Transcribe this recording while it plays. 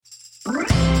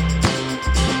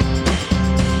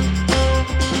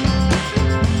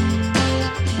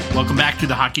Welcome back to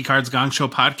the Hockey Cards Gong Show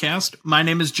podcast. My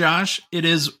name is Josh. It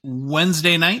is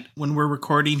Wednesday night when we're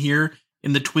recording here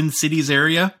in the Twin Cities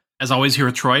area. As always, here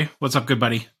with Troy. What's up, good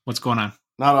buddy? What's going on?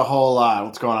 Not a whole lot.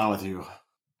 What's going on with you?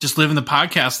 Just living the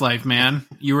podcast life, man.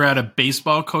 You were at a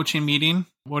baseball coaching meeting.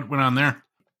 What went on there?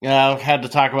 Yeah, I had to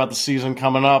talk about the season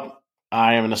coming up.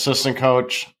 I am an assistant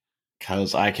coach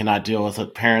because I cannot deal with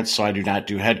it, parents, so I do not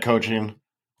do head coaching.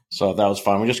 So that was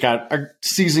fun. We just got our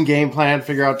season game plan,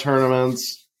 figure out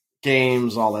tournaments,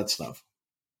 games, all that stuff.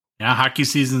 Yeah, hockey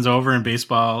season's over and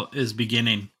baseball is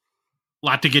beginning. A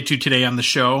lot to get to today on the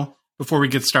show. Before we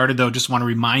get started, though, just want to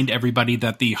remind everybody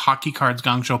that the Hockey Cards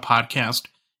Gong Show podcast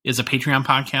is a Patreon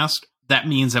podcast. That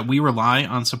means that we rely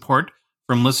on support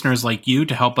from listeners like you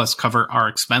to help us cover our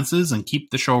expenses and keep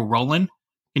the show rolling,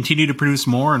 continue to produce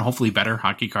more and hopefully better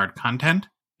hockey card content,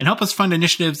 and help us fund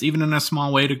initiatives even in a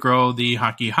small way to grow the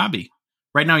hockey hobby.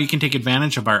 Right now, you can take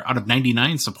advantage of our out of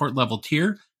 99 support level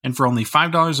tier, and for only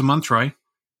 $5 a month, Troy,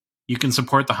 you can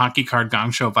support the Hockey Card Gong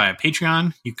Show via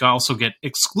Patreon. You can also get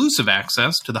exclusive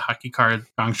access to the Hockey Card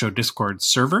Gong Show Discord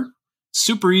server.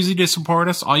 Super easy to support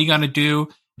us. All you got to do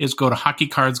is go to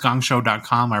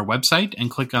hockeycardsgongshow.com, our website,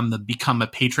 and click on the Become a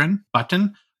Patron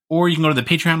button. Or you can go to the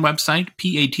Patreon website,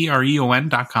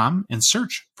 patreon.com, and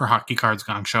search for Hockey Cards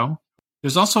Gong Show.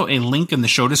 There's also a link in the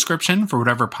show description for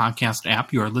whatever podcast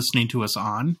app you are listening to us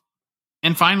on.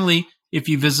 And finally, if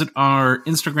you visit our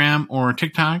Instagram or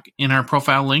TikTok, in our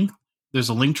profile link, there's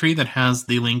a link tree that has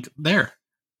the link there.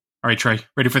 All right, Troy,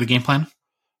 ready for the game plan?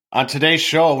 On today's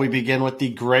show, we begin with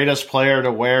the greatest player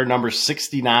to wear number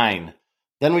 69.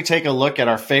 Then we take a look at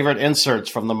our favorite inserts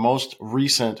from the most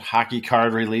recent hockey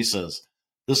card releases.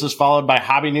 This is followed by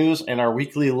hobby news and our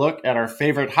weekly look at our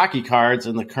favorite hockey cards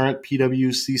in the current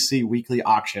PWCC weekly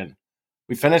auction.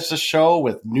 We finish the show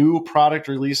with new product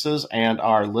releases and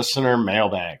our listener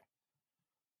mailbag.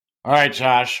 All right,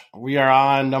 Josh, we are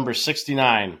on number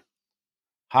 69.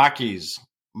 Hockey's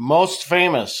most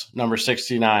famous number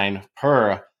 69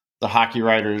 per the Hockey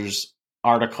Writers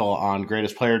article on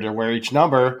greatest player to wear each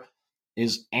number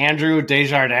is Andrew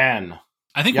Desjardins.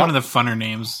 I think one of the funner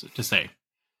names to say.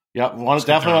 Yep,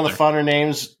 definitely one of the funner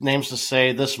names to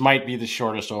say. This might be the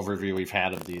shortest overview we've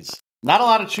had of these. Not a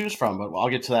lot to choose from, but I'll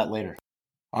get to that later.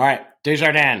 All right,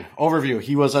 Desjardins, overview.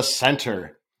 He was a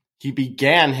center. He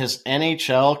began his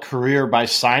NHL career by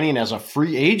signing as a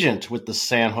free agent with the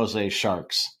San Jose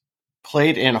Sharks.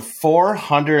 Played in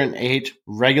 408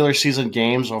 regular season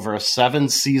games over a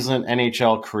 7-season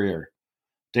NHL career.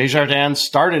 Desjardins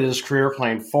started his career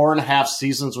playing 4.5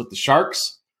 seasons with the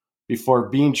Sharks before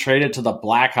being traded to the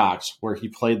Blackhawks, where he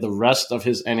played the rest of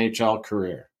his NHL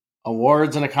career.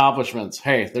 Awards and accomplishments.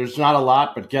 Hey, there's not a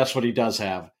lot, but guess what he does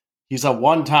have? He's a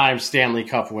one-time Stanley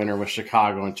Cup winner with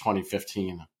Chicago in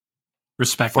 2015.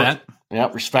 Respect that.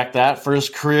 Yep, respect that. For his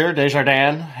career,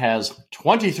 Desjardins has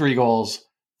 23 goals,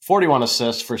 41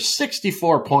 assists for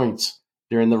 64 points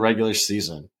during the regular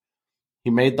season. He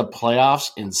made the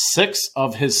playoffs in 6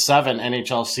 of his 7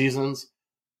 NHL seasons,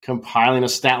 compiling a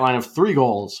stat line of 3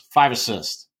 goals, 5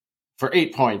 assists for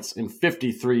 8 points in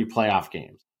 53 playoff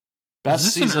games. Best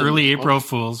Is this season, an early April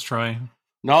Fool's, Troy?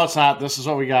 No, it's not. This is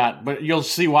what we got. But you'll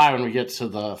see why when we get to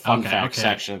the fun fact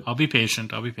section. I'll be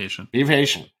patient. Be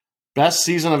patient. Best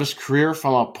season of his career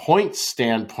from a point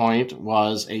standpoint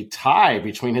was a tie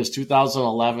between his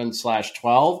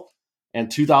 2011/12 and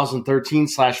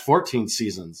 2013/14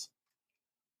 seasons.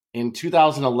 In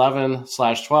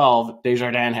 2011/12,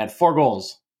 Desjardins had 4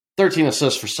 goals, 13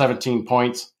 assists for 17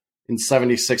 points in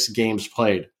 76 games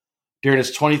played. During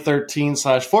his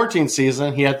 2013/14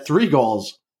 season, he had 3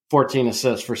 goals, 14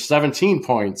 assists for 17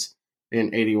 points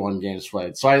in 81 games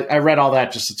played. So I read all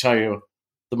that just to tell you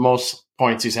the most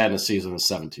points he's had in a season is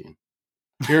 17.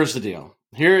 Here's the deal.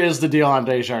 Here is the deal on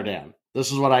Desjardins.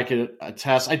 This is what I could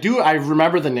attest. I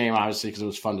remember the name, obviously, because it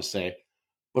was fun to say.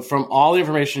 But from all the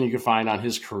information you can find on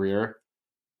his career,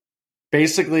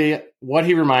 basically what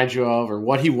he reminds you of, or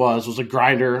what he was a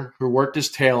grinder who worked his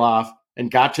tail off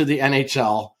and got to the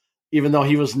NHL, even though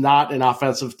he was not an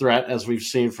offensive threat, as we've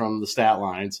seen from the stat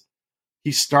lines.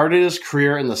 He started his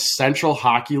career in the Central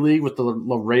Hockey League with the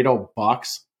Laredo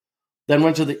Bucks, then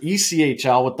went to the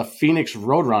ECHL with the Phoenix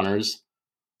Roadrunners,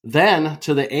 then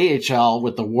to the AHL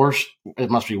with the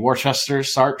Worcester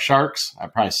Sharks.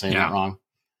 I'm probably saying it wrong.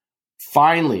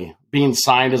 Finally being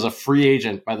signed as a free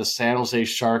agent by the San Jose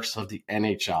Sharks of the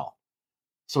NHL.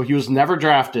 So he was never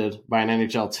drafted by an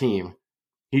NHL team.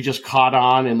 He just caught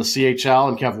on in the CHL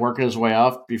and kept working his way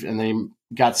up, and then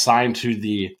he got signed to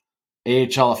the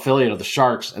AHL affiliate of the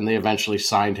Sharks, and they eventually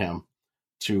signed him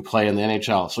to play in the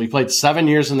NHL. So he played 7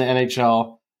 years in the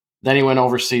NHL. Then he went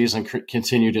overseas and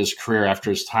continued his career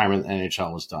after his time in the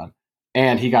NHL was done.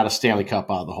 and he got a Stanley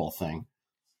Cup out of the whole thing.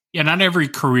 Yeah, not every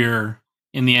career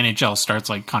in the NHL starts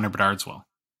like Connor Bedard's will.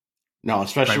 No,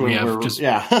 especially when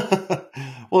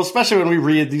well, especially when we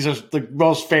read these are the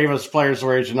most famous players to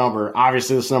wear each number.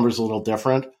 Obviously, this number is a little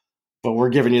different, but we're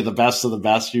giving you the best of the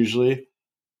best usually.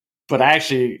 But I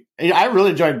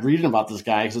really enjoyed reading about this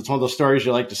guy because it's one of those stories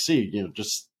you like to see. You know,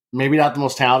 just maybe not the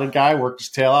most talented guy, worked his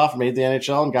tail off, made the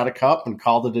NHL and got a cup and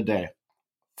called it a day.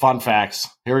 Fun facts.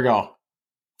 Here we go.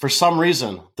 For some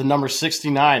reason, the number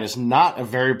 69 is not a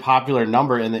very popular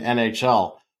number in the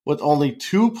NHL, with only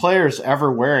 2 players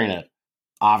ever wearing it.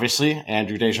 Obviously,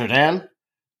 Andrew Desjardins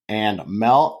and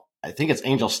Mel, I think it's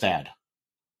Angelstad.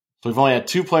 So we've only had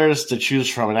 2 players to choose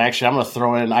from. And actually, I'm going to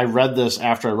throw in, I read this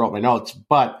after I wrote my notes,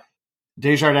 but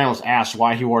Desjardins was asked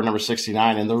why he wore number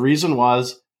 69. And the reason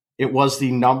was, it was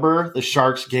the number the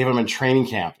Sharks gave him in training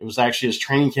camp. It was actually his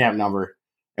training camp number.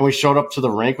 And we showed up to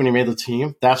the rink when he made the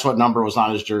team. That's what number was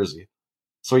on his jersey.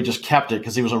 So he just kept it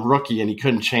because he was a rookie and he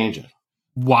couldn't change it.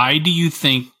 Why do you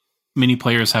think many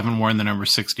players haven't worn the number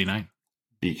 69?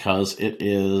 Because it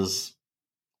is,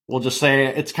 we'll just say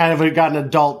it's kind of got an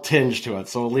adult tinge to it.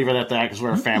 So we'll leave it at that because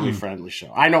we're a family-friendly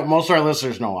show. I know most of our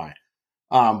listeners know why.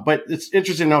 But it's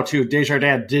interesting to know, too,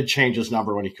 Desjardins did change his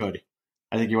number when he could.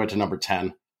 I think he went to number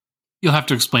 10. You'll have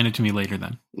to explain it to me later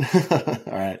then.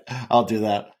 All right, I'll do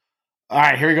that. All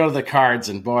right, here we go to the cards.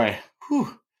 And boy,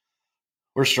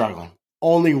 we're struggling.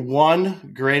 Only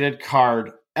one graded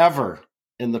card ever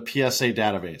in the PSA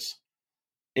database.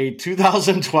 A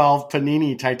 2012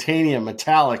 Panini Titanium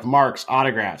Metallic Marks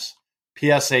Autographs,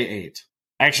 PSA 8.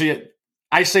 Actually,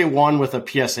 I say one with a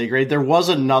PSA grade. There was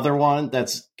another one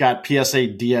that's got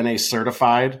PSA DNA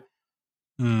certified,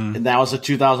 and that was a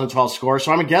 2012 score.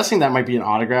 So I'm guessing that might be an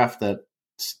autograph that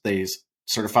stays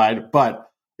certified,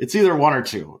 but it's either 1 or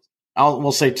 2.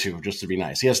 We'll say 2 just to be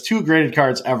nice. He has 2 graded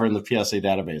cards ever in the PSA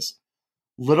database.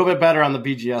 A little bit better on the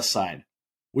BGS side.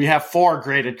 We have 4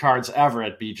 graded cards ever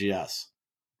at BGS.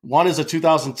 One is a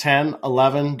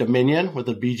 2010-11 Dominion with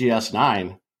a BGS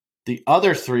 9. The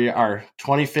other 3 are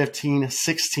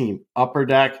 2015-16 Upper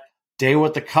Deck Day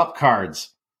with the Cup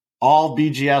cards, all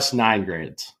BGS 9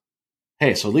 grades.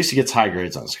 Hey, so at least he gets high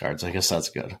grades on his cards. I guess that's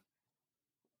good.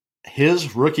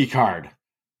 His rookie card,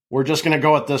 we're just going to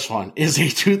go with this one, is a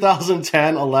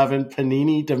 2010-11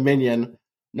 Panini Dominion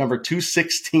number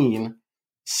 216,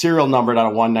 serial numbered out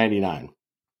of 199.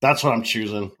 That's what I'm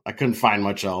choosing. I couldn't find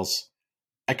much else.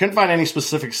 I couldn't find any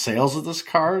specific sales of this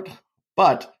card,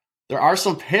 but there are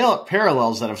some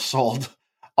parallels that have sold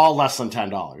all less than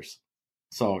 $10.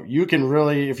 So you can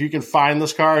really, if you can find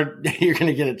this card, you're going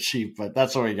to get it cheap, but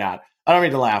that's what we got. I don't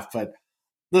mean to laugh, but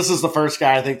this is the first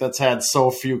guy I think that's had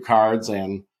so few cards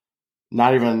and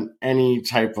not even any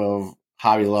type of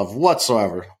hobby love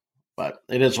whatsoever. But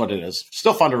it is what it is.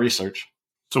 Still fun to research.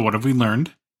 So what have we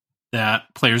learned? That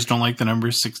players don't like the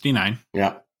number 69.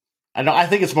 Yeah. I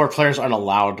think it's more players aren't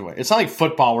allowed to. It's not like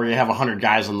football where you have 100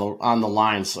 guys on the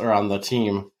lines or on the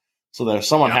team. So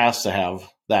someone has to have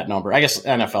that number. I guess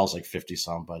NFL's like 50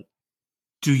 some, but.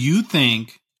 Do you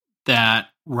think that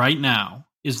right now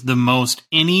is the most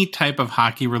any type of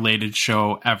hockey related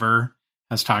show ever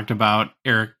has talked about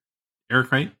Eric,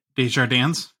 right?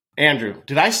 Desjardins? Andrew.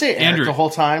 Did I say Eric the whole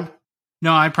time?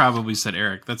 No, I probably said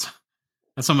Eric. That's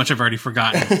how much I've already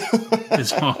forgotten.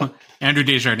 Andrew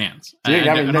Desjardins. Dude,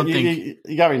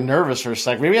 you got me nervous for a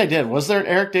second. Maybe I did. Was there an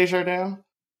Eric Desjardins?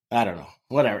 I don't know.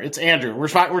 Whatever. It's Andrew. We're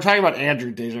talking about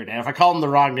Andrew Desjardins. If I called him the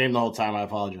wrong name the whole time, I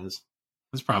apologize.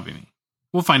 That's probably me.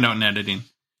 We'll find out in editing.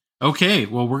 Okay,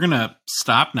 well, we're going to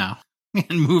stop now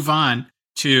and move on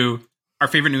to our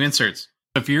favorite new inserts.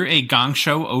 If you're a Gong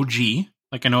Show OG,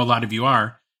 like I know a lot of you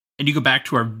are, and you go back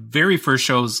to our very first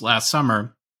shows last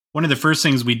summer, one of the first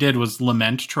things we did was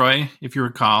lament, Troy, if you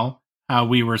recall, how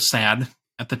we were sad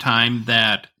at the time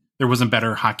that there wasn't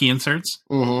better hockey inserts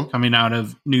coming out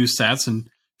of new sets, and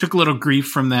took a little grief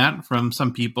from that from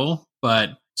some people,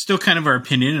 but still kind of our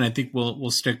opinion, and I think we'll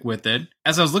stick with it.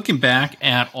 As I was looking back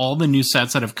at all the new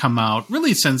sets that have come out,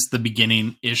 really since the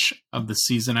beginning-ish of the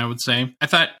season, I would say, I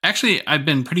thought, actually, I've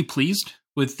been pretty pleased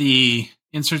with the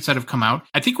inserts that have come out.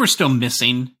 I think we're still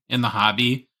missing in the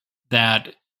hobby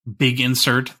that big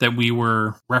insert that we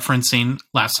were referencing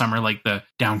last summer, like the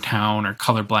Downtown or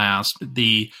Color Blast,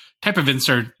 the type of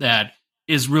insert that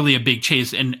is really a big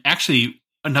chase. And actually,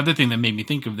 another thing that made me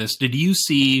think of this, did you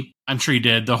see, I'm sure you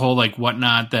did, the whole like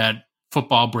whatnot, that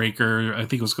football breaker, I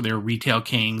think it was their Retail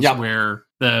Kings, where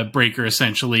the breaker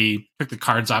essentially took the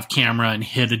cards off camera and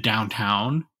hit a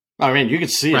Downtown. I mean, you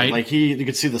could see it. Like you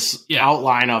could see the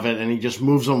outline of it, and he just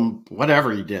moves them,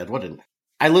 whatever he did.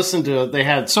 I listened to, they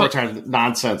had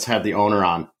Nonsense had the owner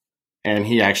on, and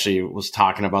he actually was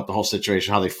talking about the whole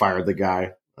situation, how they fired the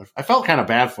guy. I felt kind of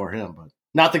bad for him, but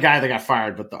not the guy that got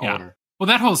fired, but the owner. Well,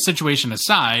 that whole situation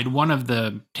aside, one of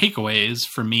the takeaways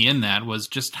for me in that was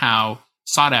just how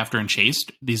sought after and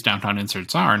chased these downtown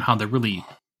inserts are, and how there really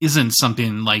isn't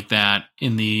something like that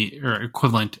or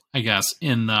equivalent, I guess,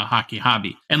 in the hockey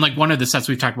hobby. And like one of the sets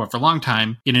we've talked about for a long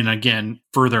time, getting again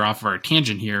further off of our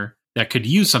tangent here, that could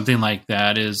use something like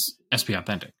that is SP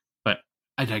Authentic. But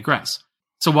I digress.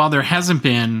 So while there hasn't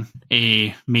been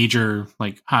a major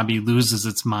like hobby loses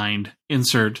its mind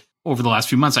insert over the last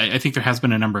few months, I think there has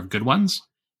been a number of good ones.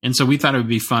 And so we thought it would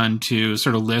be fun to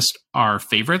sort of list our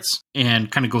favorites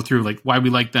and kind of go through like why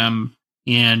we like them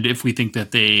and if we think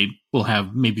that they will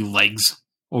have maybe legs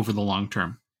over the long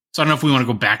term. So I don't know if we want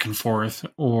to go back and forth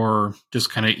or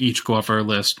just kind of each go off our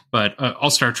list, but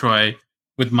I'll start, Troy,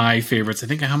 with my favorites. I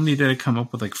think how many did I come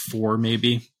up with? Like 4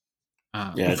 maybe.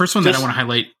 The first one that I want to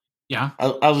highlight. Yeah.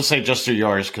 I'll just say just do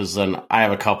yours because then I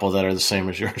have a couple that are the same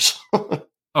as yours.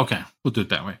 Okay. We'll do it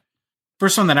that way.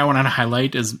 First one that I wanted to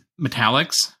highlight is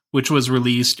Metallics, which was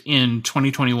released in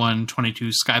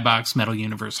 2021-22 Skybox Metal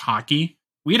Universe Hockey.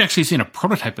 We had actually seen a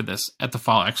prototype of this at the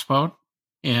Fall Expo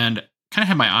and kind of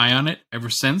had my eye on it ever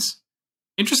since.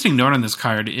 Interesting note on this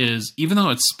card is even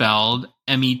though it's spelled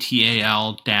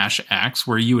METAL-X,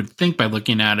 where you would think by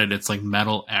looking at it, it's like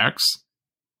Metal X,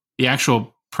 the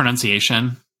actual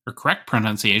pronunciation or correct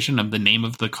pronunciation of the name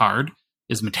of the card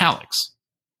is Metallics,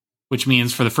 which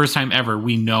means for the first time ever,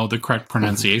 we know the correct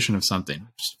pronunciation of something.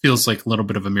 Which feels like a little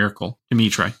bit of a miracle to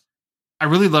me, Troy. I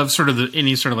really love sort of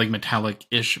any sort of like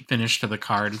metallic-ish finish to the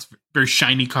card. It's a very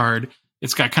shiny card.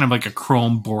 It's got kind of like a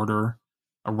chrome border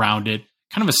around it.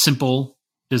 Kind of a simple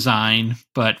design,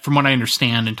 but from what I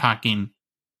understand and talking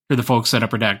to the folks at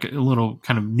Upper Deck, a little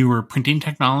kind of newer printing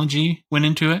technology went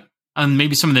into it. And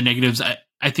maybe some of the negatives,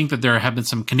 I think that there have been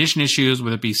some condition issues,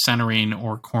 whether it be centering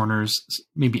or corners,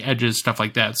 maybe edges, stuff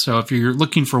like that. So if you're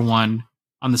looking for one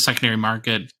on the secondary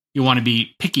market, you want to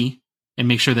be picky and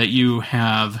make sure that you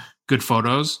have good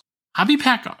photos. Hobby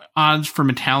pack odds for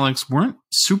Metallics weren't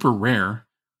super rare.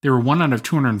 They were 1 out of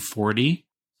 240.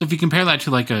 So if you compare that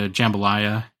to like a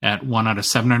Jambalaya at 1 out of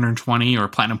 720 or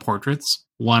Platinum Portraits,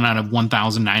 1 out of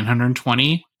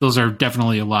 1,920, those are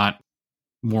definitely a lot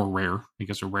more rare, I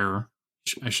guess, or rarer,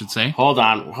 I should say. Hold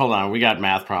on. We got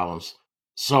math problems.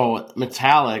 So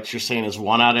Metallics, you're saying is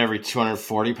 1 out of every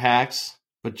 240 packs,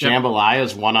 but Jambalaya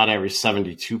is 1 out of every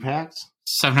 72 packs?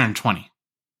 720.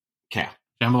 Okay.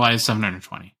 Jambalaya is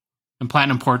 720. And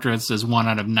Platinum Portraits is 1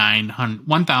 out of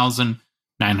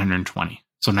 1,920.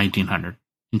 So 1,900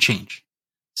 and change.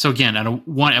 So again, at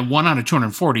 1 out of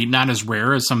 240, not as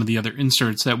rare as some of the other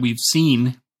inserts that we've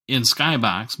seen in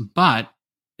Skybox, but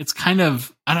it's kind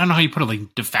of, I don't know how you put it,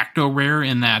 like de facto rare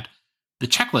in that the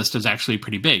checklist is actually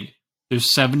pretty big.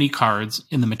 There's 70 cards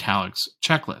in the Metallics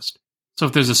checklist. So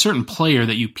if there's a certain player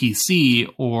that you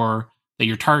PC or that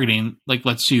you're targeting, like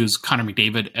let's use Connor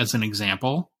McDavid as an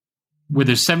example, where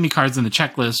there's 70 cards in the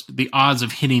checklist, the odds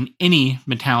of hitting any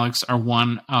Metallics are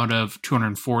 1 out of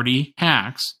 240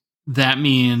 packs. That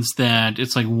means that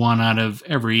it's like 1 out of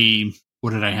every,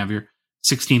 what did I have here?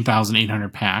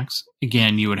 16,800 packs.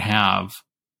 Again, you would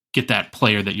get that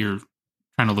player that you're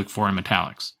trying to look for in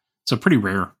Metallics. So pretty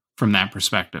rare from that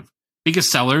perspective. Biggest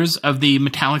sellers of the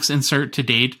Metallics insert to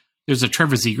date, there's a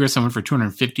Trevor Zegras that went for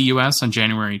 $250 US on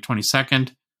January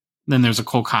 22nd. Then there's a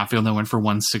Cole Caulfield that went for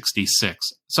 $166.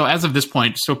 So as of this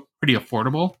point, still pretty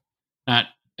affordable. Not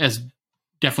as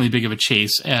definitely big of a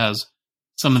chase as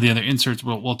some of the other inserts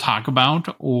we'll talk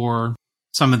about, or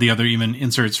some of the other even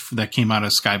inserts that came out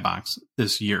of Skybox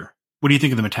this year. What do you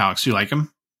think of the Metallics? Do you like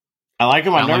them? I like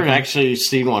them. I've never actually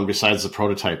seen one besides the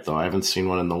prototype, though. I haven't seen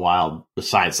one in the wild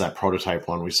besides that prototype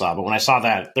one we saw. But when I saw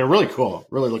that, they're really cool.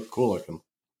 Really look cool looking.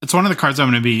 It's one of the cards I'm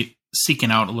going to be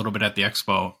seeking out a little bit at the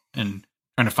expo and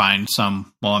trying to find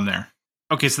some while I'm there.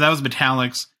 Okay, so that was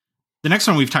Metallics. The next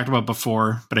one we've talked about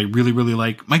before, but I really, really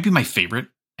like, might be my favorite,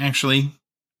 actually,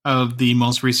 of the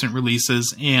most recent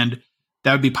releases, and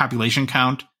that would be Population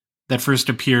Count, that first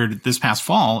appeared this past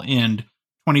fall in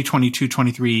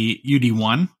 2022-23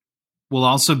 UD1. Will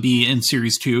also be in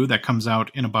Series 2 that comes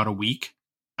out in about a week.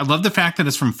 I love the fact that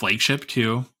it's from Flagship,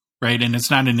 too, right? And it's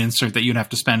not an insert that you'd have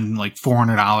to spend like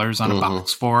 $400 on a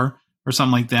box for or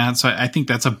something like that. So I think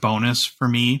that's a bonus for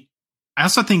me. I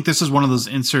also think this is one of those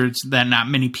inserts that not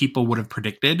many people would have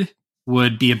predicted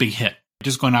would be a big hit.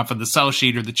 Just going off of the sell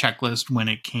sheet or the checklist when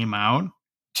it came out.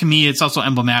 To me, it's also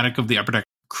emblematic of the Upper Deck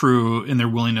crew in their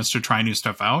willingness to try new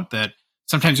stuff out, that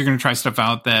sometimes you're going to try stuff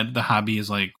out that the hobby is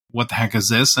like, what the heck is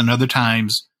this? And other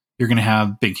times you're going to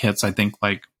have big hits, I think,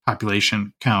 like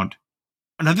Population Count.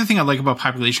 Another thing I like about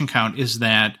population count is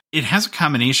that it has a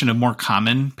combination of more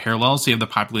common parallels. So you have the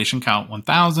population count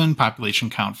 1,000, population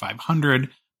count 500,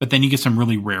 but then you get some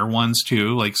really rare ones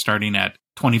too, like starting at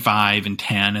 25 and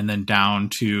 10 and then down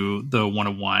to the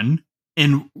 101.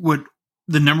 And what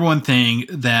the number one thing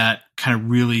that kind of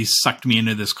really sucked me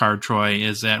into this card, Troy,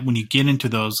 is that when you get into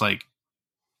those like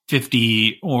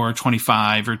 50 or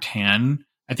 25 or 10,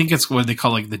 I think it's what they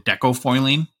call like the deco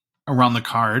foiling around the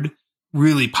card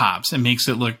really pops and makes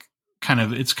it look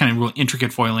it's kind of real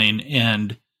intricate foiling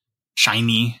and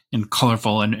shiny and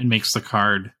colorful and makes the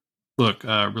card look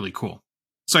really cool.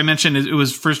 So I mentioned it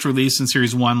was first released in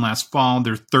Series 1 last fall.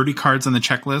 There are 30 cards on the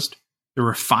checklist. There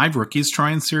were 5 rookies,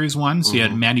 Troy, in Series 1. So you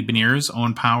had Matty Beniers,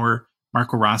 Owen Power,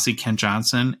 Marco Rossi, Ken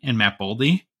Johnson, and Matt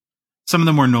Boldy. Some of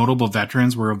the more notable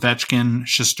veterans were Ovechkin,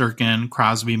 Shesterkin,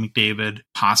 Crosby, McDavid,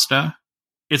 Pasta.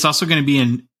 It's also going to be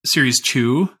in Series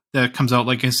 2 that comes out,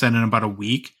 like I said, in about a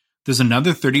week. There's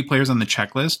another 30 players on the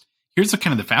checklist. Here's the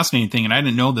kind of the fascinating thing, and I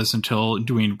didn't know this until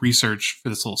doing research for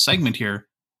this little segment here.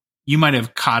 You might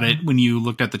have caught it when you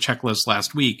looked at the checklist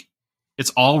last week.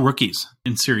 It's all rookies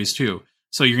in Series 2.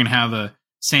 So you're going to have a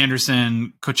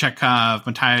Sanderson, Kochetkov,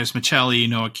 Matthias Michelli,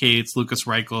 Noah Cates, Lucas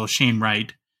Reichel, Shane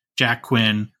Wright, Jack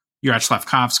Quinn, Juraj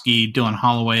Slavkovsky, Dylan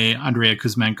Holloway, Andrea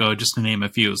Kuzmenko, just to name a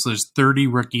few. So there's 30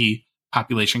 rookie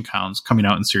population counts coming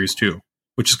out in Series 2,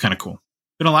 which is kind of cool.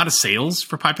 Been a lot of sales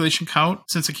for population count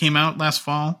since it came out last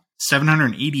fall.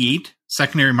 788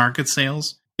 secondary market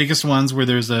sales. Biggest ones where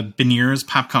there's a Beniers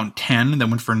Pop Count 10 that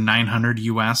went for $900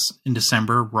 US in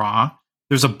December raw.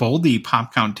 There's a Boldy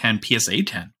Pop Count 10 PSA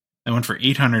 10 that went for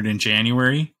 $800 in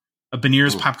January. A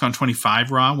Beniers Pop Count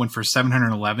 25 raw went for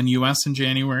 $711 US in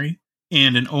January.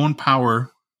 And an Owen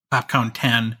Power Pop Count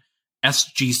 10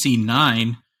 SGC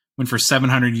 9 went for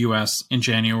 $700 US in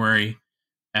January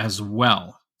as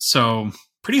well. So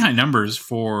pretty high numbers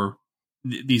for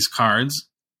these cards.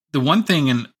 The one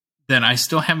thing that I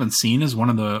still haven't seen is one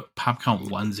of the Pop Count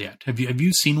ones yet. Have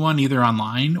you seen one either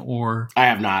online or? I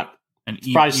have not. An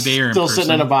probably eBay or still in person?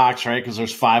 sitting in a box, right? Because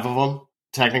there's 5 of them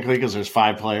technically. Because there's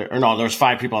 5 players, or no, there's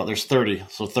 5 people out. There's 30,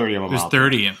 so 30 of them. There's out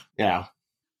 30. There. Yeah,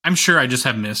 I'm sure I just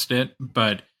have missed it,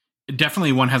 but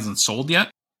definitely one hasn't sold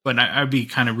yet. But I'd be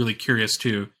kind of really curious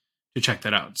to check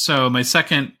that out. So my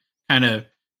second kind of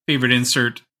favorite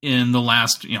insert in the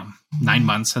last 9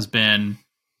 months has been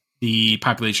the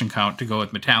population count to go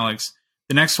with metallics.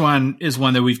 The next one is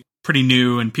one that we've pretty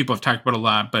new and people have talked about a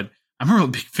lot, but I'm a real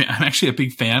big fan. I'm actually a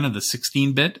big fan of the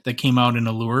 16-bit that came out in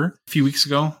Allure a few weeks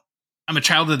ago. I'm a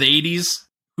child of the 80s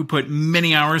who put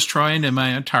many hours, Troy, into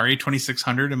my Atari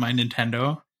 2600 and my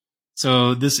Nintendo.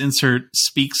 So this insert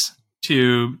speaks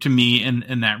to me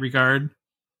in that regard.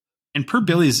 And per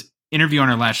Billy's interview on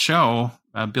our last show,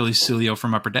 Billy Cilio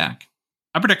from Upper Deck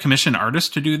commissioned artists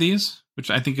to do these,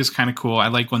 which I think is kind of cool. I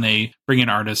like when they bring in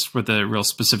artists with a real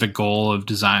specific goal of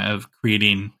design, of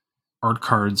creating art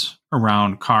cards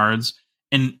around cards.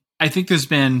 And I think there's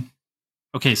been,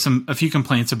 a few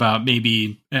complaints about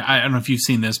maybe, I don't know if you've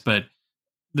seen this, but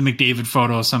the McDavid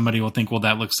photo, somebody will think, well,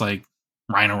 that looks like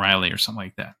Ryan O'Reilly or something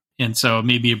like that. And so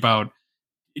maybe about,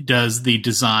 does the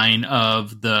design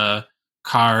of the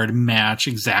card match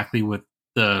exactly with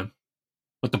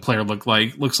what the player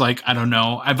looks like? I don't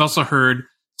know. I've also heard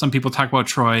some people talk about,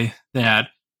 Troy, that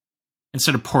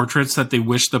instead of portraits, that they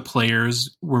wish the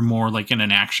players were more like in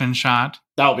an action shot.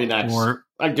 That would be next. Or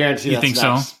I guarantee you that's think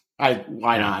next. so?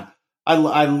 Why not?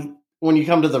 I when you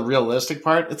come to the realistic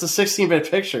part, it's a 16-bit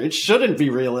picture. It shouldn't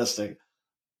be realistic.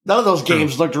 None of those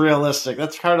games looked realistic.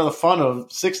 That's part of the fun of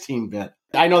 16-bit.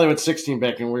 I know they went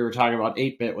 16-bit and we were talking about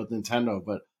 8-bit with Nintendo,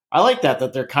 but I like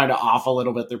that they're kind of off a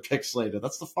little bit. They're pixelated.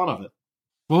 That's the fun of it.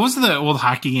 What was the old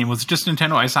hockey game? Was it just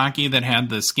Nintendo Ice Hockey that had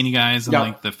the skinny guys and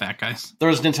like the fat guys? There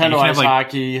was Nintendo Ice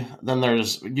Hockey. Then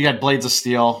you had Blades of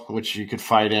Steel, which you could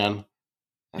fight in.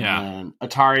 And then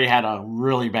Atari had a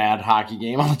really bad hockey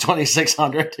game on the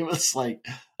 2600. It was like,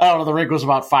 I don't know, the rink was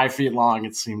about 5 feet long.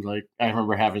 It seemed like I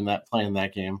remember playing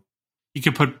that game. You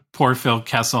could put poor Phil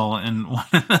Kessel in one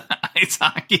of the ice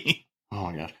hockey. Oh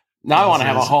my god! Now I want to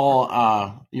have a whole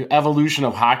evolution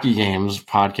of hockey games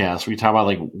podcast. We talk about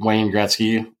like Wayne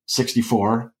Gretzky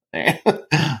 64.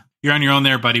 You're on your own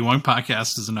there, buddy. One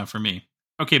podcast is enough for me.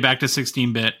 Okay, back to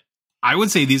 16-bit. I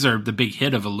would say these are the big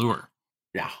hit of Allure.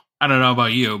 Yeah. I don't know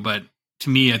about you, but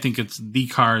to me, I think it's the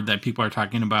card that people are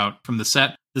talking about from the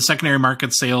set. The secondary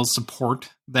market sales support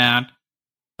that.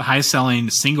 The highest selling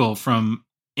single from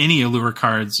any Allure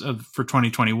cards for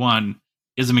 2021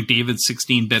 is a McDavid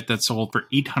 16-bit that sold for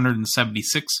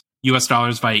 $876 US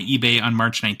via eBay on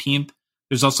March 19th.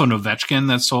 There's also an Ovechkin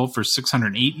that sold for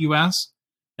 $608 US.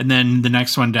 And then the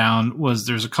next one down was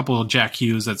there's a couple of Jack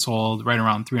Hughes that sold right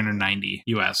around $390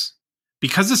 US.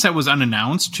 Because the set was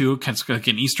unannounced, too, it's like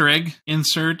an Easter egg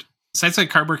insert. Sites like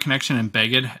Cardboard Connection and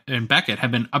Beckett have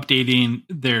been updating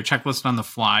their checklist on the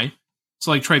fly.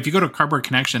 So, like, Troy, if you go to Cardboard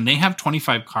Connection, they have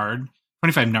 25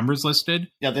 numbers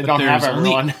listed. Yeah, they don't have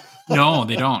everyone. No,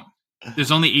 they don't.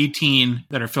 There's only 18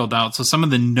 that are filled out. So some of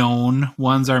the known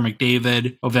ones are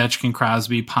McDavid, Ovechkin,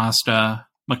 Crosby, Pasta,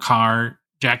 Makar,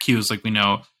 Jack Hughes, like we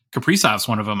know. Kaprizov's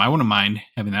one of them. I wouldn't mind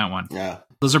having that one. Yeah.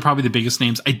 Those are probably the biggest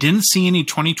names. I didn't see any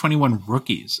 2021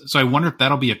 rookies. So I wonder if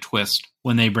that'll be a twist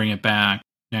when they bring it back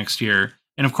next year.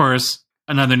 And of course,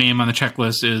 another name on the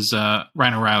checklist is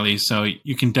Ryan O'Reilly. So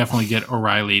you can definitely get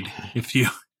O'Reilly'd if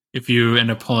you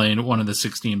end up pulling one of the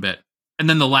 16-bit. And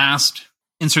then the last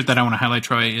insert that I want to highlight,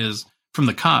 Troy, is from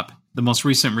the Cup, the most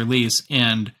recent release.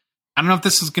 And I don't know if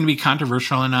this is going to be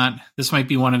controversial or not. This might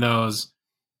be one of those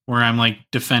where I'm like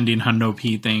defending Hundo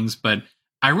P things, but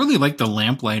I really like the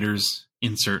Lamplighters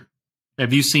insert.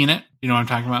 Have you seen it? You know what I'm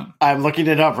talking about? I'm looking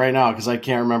it up right now because I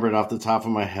can't remember it off the top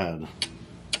of my head.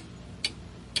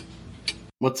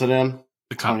 What's it in?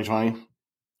 The Cup. 2020?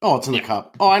 Oh, it's in the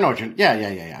Cup. Oh, I know what you're...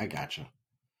 Yeah. I gotcha.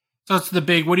 So it's the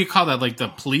big... What do you call that? Like the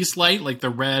police light? Like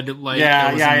the red light?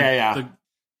 Yeah.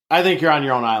 I think you're on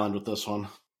your own island with this one.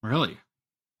 Really?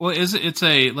 Well, it's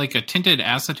a tinted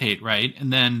acetate, right?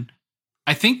 And then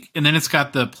it's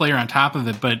got the player on top of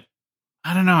it, but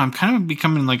I don't know. I'm kind of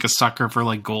becoming like a sucker for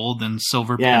like gold and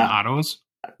silver pen autos.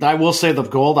 I will say the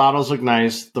gold autos look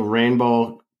nice. The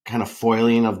rainbow kind of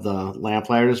foiling of the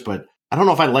Lamplighters, but I don't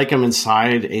know if I like them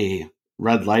inside a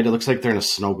red light. It looks like they're in a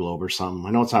snow globe or something.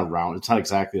 I know it's not round. It's not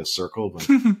exactly a circle, but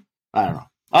I don't know.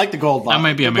 I like the gold. That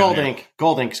might be a gold ink.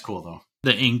 Gold ink's cool though.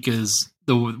 The ink is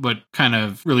what kind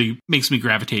of really makes me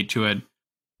gravitate to it.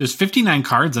 There's 59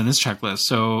 cards on this checklist,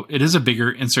 so it is a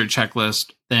bigger insert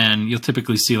checklist than you'll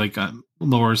typically see like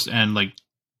lower and like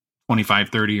 25,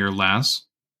 30 or less.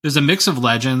 There's a mix of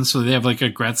legends, so they have like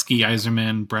a Gretzky,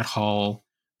 Yzerman, Brett Hull.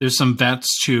 There's some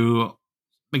vets too,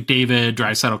 McDavid,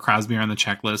 Draisaitl, Crosby are on the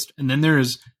checklist. And then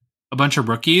there's a bunch of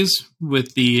rookies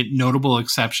with the notable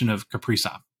exception of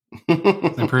Kaprizov.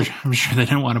 I'm sure they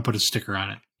didn't want to put a sticker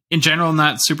on it. In general,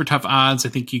 not super tough odds. I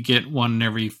think you get one in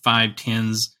every 5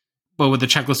 tins. But with a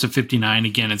checklist of 59,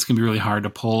 again, it's going to be really hard to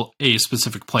pull a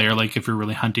specific player, like if you're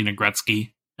really hunting a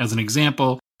Gretzky, as an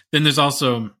example. Then there's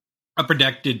also upper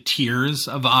decked tiers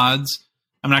of odds.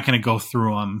 I'm not going to go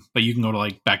through them, but you can go to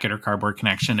like Beckett or Cardboard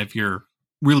Connection if you're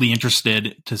really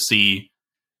interested to see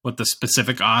what the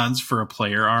specific odds for a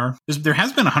player are. There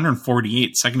has been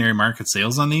 148 secondary market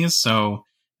sales on these, so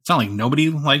it's not like nobody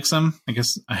likes them. I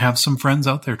guess I have some friends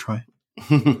out there, Troy.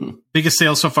 Biggest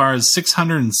sale so far is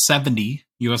 $670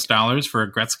 US for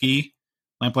a Gretzky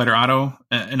Lamplighter Auto.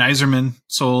 An Yzerman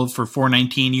sold for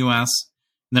 $419 US.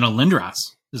 And then a Lindros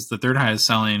is the third highest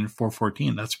selling,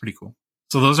 $414. That's pretty cool.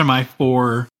 So those are my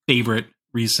 4 favorite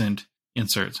recent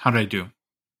inserts. How did I do?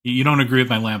 You don't agree with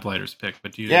my Lamplighters pick,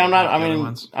 but do you? Yeah, I'm not.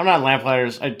 I'm not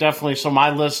Lamplighters. So my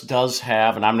list does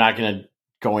have, and I'm not going to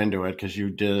go into it because you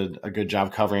did a good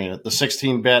job covering it. The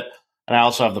 16-bit, and I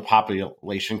also have the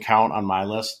population count on my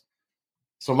list.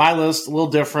 So my list, a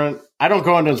little different. I don't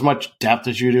go into as much depth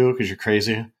as you do because you're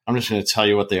crazy. I'm just going to tell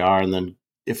you what they are, and then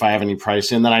if I have any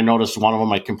pricing. And then I noticed one of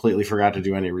them I completely forgot to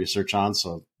do any research on,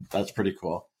 so that's pretty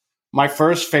cool. My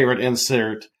first favorite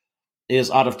insert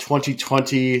is out of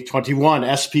 2020-21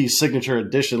 SP Signature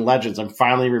Edition Legends. I'm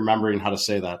finally remembering how to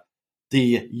say that.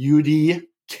 The UD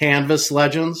Canvas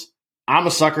Legends. I'm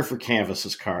a sucker for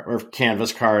canvas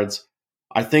cards.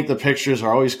 I think the pictures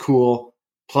are always cool.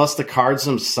 Plus, the cards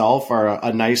themselves are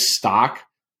a nice stock,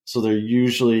 so they're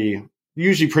usually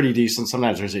pretty decent.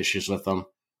 Sometimes there's issues with them,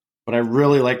 but I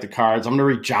really like the cards. I'm going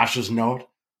to read Josh's note.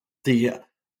 The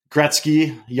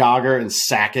Gretzky, Yager, and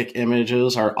Sakic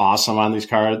images are awesome on these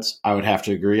cards. I would have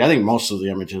to agree. I think most of the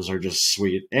images are just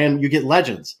sweet. And you get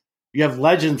legends. You have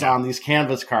legends on these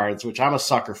canvas cards, which I'm a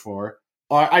sucker for.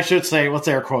 Or I should say, let's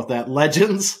air quote that,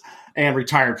 legends and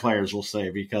retired players, we'll say,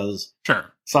 because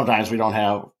sometimes we don't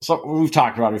have, we've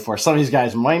talked about it before. Some of these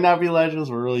guys might not be legends.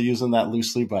 We're really using that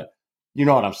loosely, but you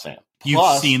know what I'm saying.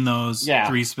 You've seen those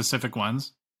 3 specific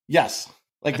ones? Yes.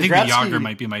 Like I think the Yager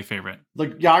might be my favorite.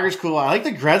 The Yager's cool. I like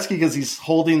the Gretzky because he's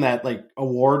holding that like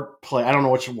award play. I don't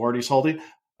know which award he's holding.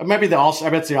 It might be the All-Star.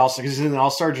 I bet it's the All-Star because he's in the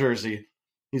All-Star jersey.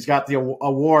 He's got the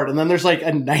award, and then there's like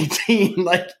a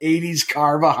 80s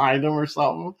car behind him or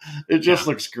something. It just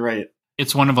looks great.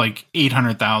 It's one of like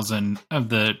 800,000 of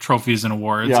the trophies and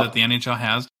awards that the NHL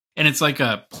has, and it's like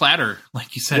a platter,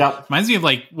 like you said. Reminds me of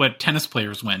like what tennis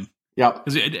players win.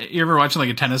 Because you ever watch like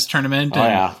a tennis tournament?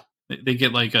 Oh, They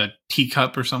get like a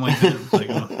teacup or something like that. It's like,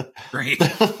 oh, great.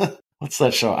 What's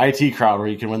that show? IT Crowd, where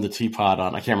you can win the teapot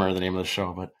on. I can't remember the name of the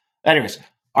show, but anyways.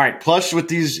 All right. Plus, with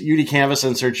these UD Canvas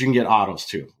inserts, you can get autos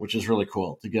too, which is really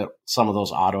cool to get some of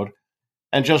those autoed.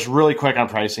 And just really quick on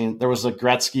pricing, there was a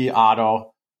Gretzky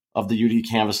auto of the UD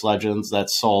Canvas Legends that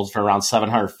sold for around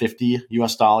 $750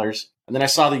 US. And then I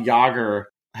saw the Yager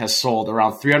has sold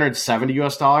around $370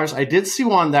 US. I did see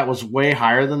one that was way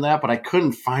higher than that, but I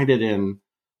couldn't find it in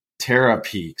Terra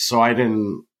Peak. So I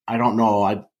don't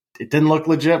know. It didn't look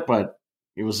legit, but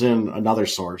it was in another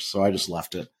source. So I just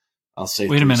left it. I'll say,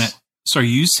 wait a minute. So are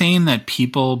you saying that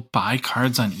people buy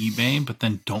cards on eBay, but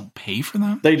then don't pay for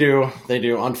them? They do.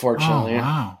 Unfortunately. Oh,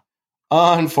 wow.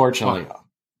 Unfortunately.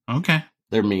 Oh, okay.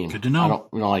 They're mean. Good to know.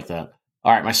 We don't like that.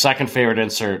 All right. My second favorite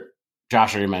insert,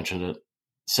 Josh already mentioned it,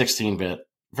 16-bit.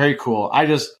 Very cool. I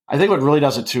think what really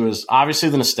does it too is obviously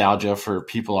the nostalgia for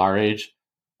people our age,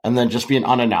 and then just being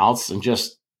unannounced and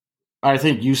just, I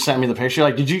think you sent me the picture.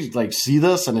 Like, did you like see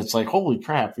this? And it's like, holy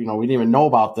crap, we didn't even know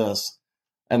about this.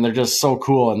 And they're just so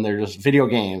cool, and they're just video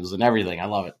games and everything. I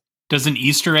love it. Does an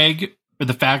Easter egg, or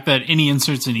the fact that any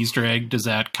insert's an Easter egg, does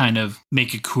that kind of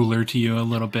make it cooler to you a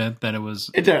little bit? That it was.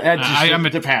 It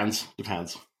depends.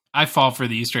 Depends. I fall for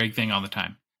the Easter egg thing all the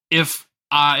time. If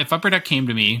Upper Deck came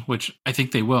to me, which I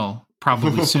think they will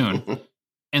probably soon,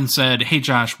 and said, "Hey,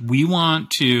 Josh, we want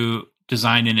to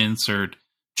design an insert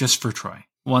just for Troy,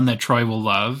 one that Troy will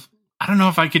love." I don't know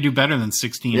if I could do better than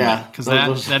 16. Yeah, because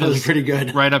that is pretty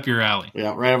good. Right up your alley.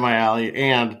 Yeah, right up my alley.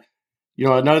 And,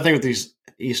 another thing with these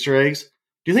Easter eggs,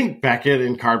 do you think Beckett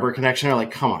and Cardboard Connection are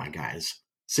like, come on, guys?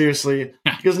 Seriously?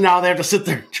 Because now they have to sit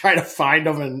there and try to find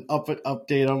them and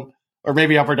update them. Or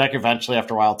maybe Upper Deck eventually,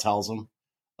 after a while, tells them.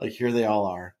 Like, here they all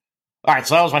are. All right,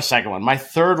 so that was my second one. My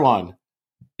third one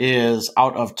is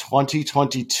out of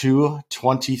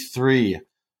 2022-23.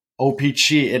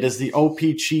 OPC. It is the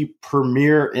OPC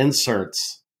Premier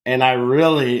Inserts. And I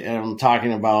really am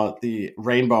talking about the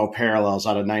Rainbow Parallels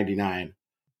out of 99.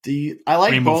 I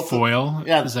like Rainbow both. Foil?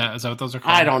 Yeah. Is that what those are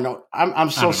called? I don't know. I'm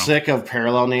so sick of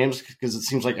parallel names because it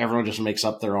seems like everyone just makes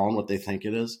up their own what they think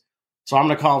it is. So I'm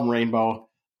going to call them Rainbow.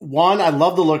 One, I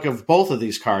love the look of both of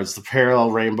these cards, the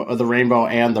parallel rainbow, the Rainbow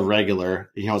and the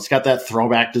regular. It's got that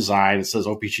throwback design. It says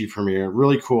OPC Premier.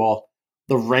 Really cool.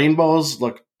 The Rainbows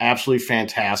look absolutely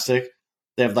fantastic.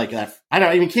 They have like that, I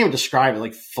don't even can't even describe it,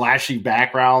 like flashy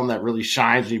background that really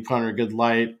shines when you put under a good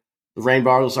light. The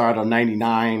Rainbows are out of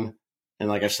 99. And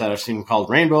like I said, I've seen them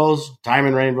called Rainbows,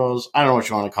 Diamond Rainbows. I don't know what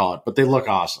you want to call it, but they look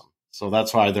awesome. So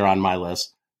that's why they're on my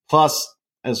list. Plus,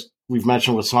 as we've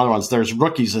mentioned with some other ones, there's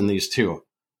rookies in these too.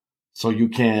 So you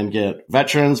can get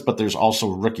veterans, but there's also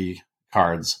rookie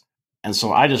cards. And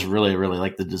so I just really, really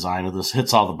like the design of this.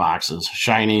 Hits all the boxes.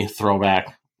 Shiny,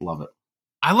 throwback. Love it.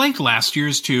 I liked last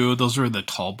year's too. Those were the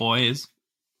tall boys.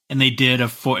 And they did a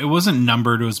foil. It wasn't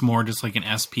numbered. It was more just like an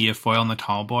SP, a foil, and the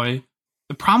tall boy.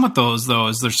 The problem with those, though,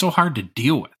 is they're so hard to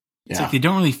deal with. It's like they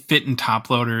don't really fit in top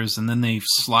loaders, and then they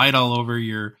slide all over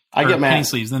your penny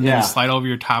sleeves. Then they slide over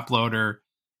your top loader.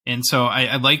 And so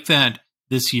I like that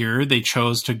this year they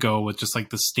chose to go with just like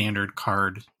the standard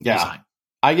card design.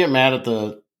 I get mad at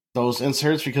those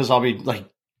inserts because I'll be like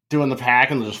doing the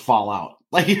pack and they just fall out.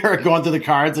 Like you're going through the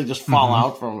cards, they just fall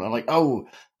out from them. I'm like, oh,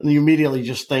 and you immediately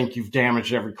just think you've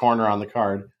damaged every corner on the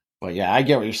card. But yeah, I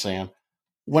get what you're saying.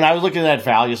 When I was looking at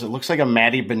values, it looks like a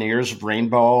Matty Beniers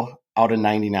Rainbow out of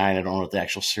 99. I don't know what the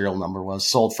actual serial number was.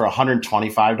 Sold for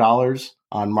 $125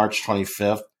 on March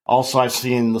 25th. Also, I've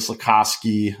seen the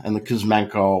Slikoski and the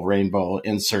Kuzmenko Rainbow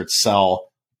inserts sell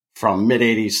from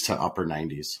mid-80s to upper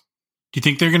 90s. Do you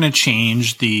think they're going to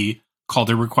change the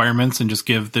Calder requirements and just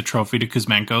give the trophy to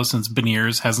Kuzmenko since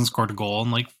Beniers hasn't scored a goal in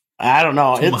like I don't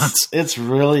know. 2 months? It's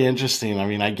really interesting. I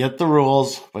mean, I get the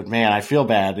rules, but man, I feel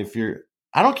bad if you're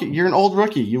an old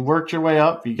rookie. You worked your way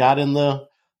up. You got in the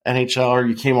NHL or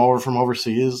you came over from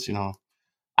overseas, you know.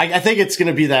 I think it's going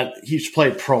to be that he's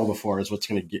played pro before is what's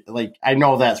going to get. Like, I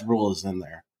know that rule is in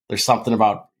there. There's something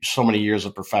about so many years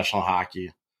of professional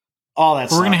hockey. All that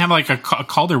stuff. We're going to have like a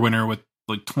Calder winner with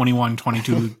like 21,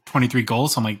 22, 23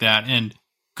 goals, something like that. And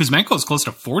Kuzmenko is close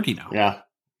to 40 now. Yeah.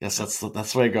 Yes, that's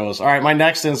the way it goes. All right, my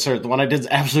next insert, the one I did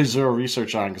absolutely zero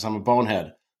research on because I'm a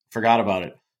bonehead. Forgot about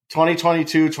it.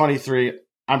 2022-23.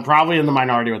 I'm probably in the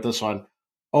minority with this one.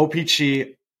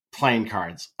 OPC playing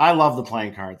cards. I love the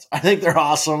playing cards. I think they're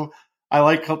awesome. I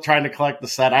like trying to collect the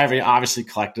set. I haven't obviously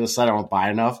collected a set. I don't buy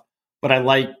enough. But I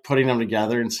like putting them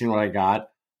together and seeing what I got.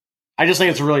 I just think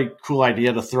it's a really cool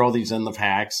idea to throw these in the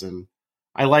packs. And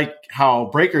I like how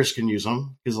breakers can use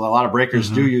them because a lot of breakers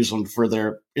do use them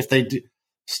for if they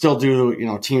still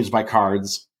do, teams by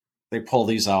cards, they pull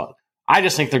these out. I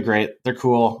just think they're great. They're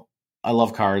cool. I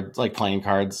love cards, like playing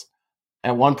cards.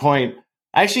 At one point,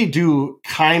 I actually do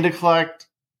kind of collect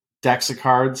decks of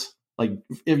cards, like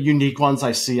unique ones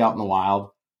I see out in the wild.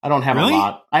 I don't have a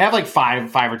lot. I have like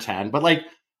five or 10, but like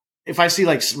if I see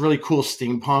like really cool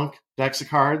steampunk decks of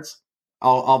cards,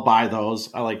 I'll buy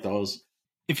those. I like those.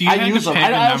 If you I use them.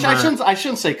 I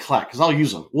shouldn't say collect because I'll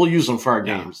use them. We'll use them for our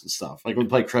games and stuff. Like we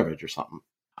play cribbage or something.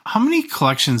 How many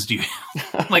collections do you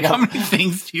have? Like how many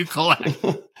things do you collect?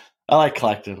 I like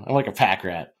collecting. I'm like a pack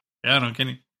rat. Yeah, I don't get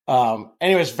any.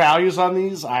 Anyways, values on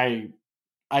these. I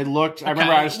looked. I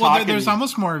remember I was talking. There's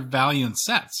almost more value in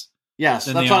sets. Yes,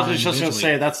 that's what I was just going to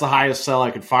say. That's the highest sell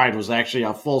I could find was actually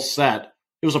a full set.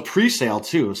 It was a pre-sale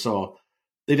too, so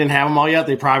they didn't have them all yet.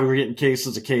 They probably were getting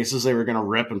cases of cases they were going to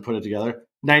rip and put it together.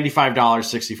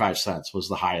 $95.65 was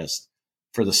the highest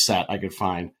for the set I could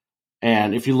find.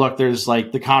 And if you look, there's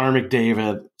like the Connor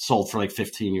McDavid sold for like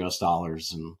 $15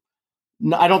 US,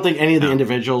 and I don't think any of the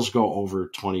individuals go over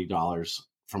 $20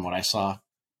 from what I saw.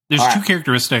 There's two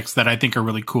characteristics that I think are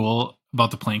really cool about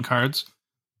the playing cards.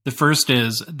 The first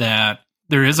is that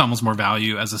there is almost more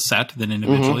value as a set than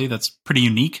individually. That's pretty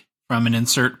unique from an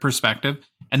insert perspective.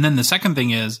 And then the second thing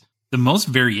is the most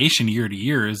variation year to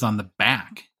year is on the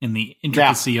back in the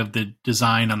intricacy of the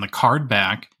design on the card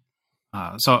back.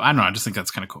 So I don't know. I just think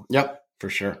that's kind of cool. Yep, for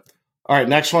sure. All right.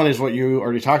 Next one is what you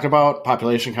already talked about.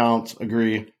 Population counts.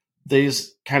 Agree.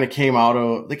 These kind of came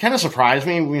out they kind of surprised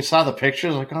me when we saw the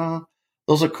pictures. Like, oh,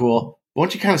 those look cool. But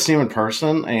once you kind of see them in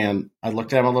person and I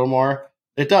looked at them a little more,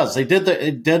 it does. It did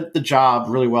the job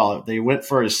really well. They went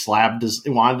for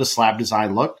they wanted a slab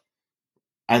design look.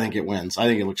 I think it wins. I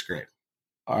think it looks great.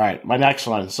 All right, my next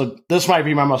one. So this might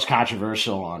be my most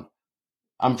controversial one.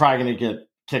 I'm probably going to get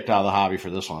kicked out of the hobby for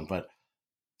this one. But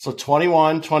so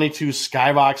 21, 22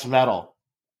 Skybox metal.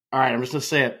 All right, I'm just going to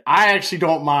say it. I actually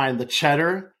don't mind the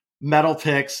cheddar, metal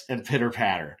picks, and pitter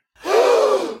patter.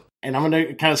 And I'm going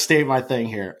to kind of state my thing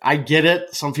here. I get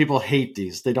it. Some people hate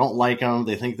these. They don't like them.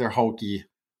 They think they're hokey.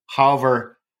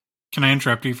 However, can I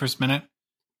interrupt you for a minute?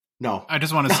 No. I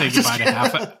just want to say goodbye to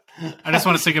half. I just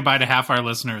want to say goodbye to half our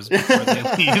listeners before they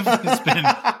leave. It's been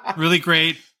really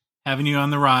great having you on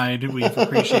the ride. We've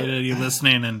appreciated you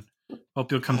listening and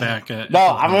hope you'll come back. No,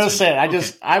 I'm going to say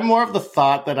it. I'm more of the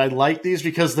thought that I like these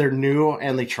because they're new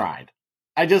and they tried.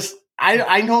 I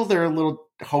know they're a little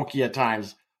hokey at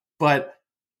times, but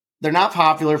they're not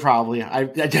popular probably. I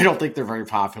don't think they're very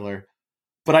popular.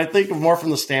 But I think more from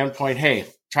the standpoint, hey,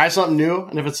 try something new,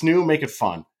 and if it's new, make it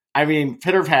fun. I mean,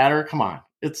 pitter patter, come on.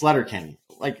 It's Letterkenny.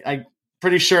 Like, I'm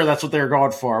pretty sure that's what they were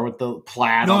going for with the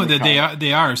plaid. No,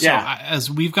 they are. So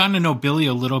as we've gotten to know Billy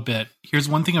a little bit, here's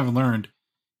one thing I've learned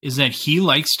is that he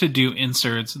likes to do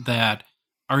inserts that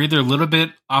are either a little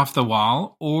bit off the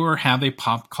wall or have a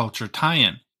pop culture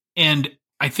tie-in. And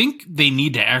I think they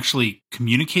need to actually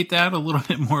communicate that a little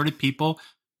bit more to people,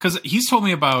 because he's told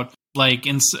me about like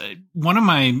in one of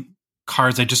my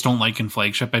cards I just don't like in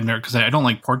flagship. Because I don't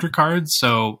like portrait cards,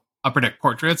 so Upper Deck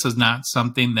Portraits is not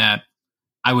something that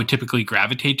I would typically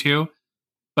gravitate to.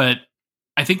 But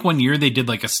I think one year they did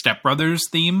like a Step Brothers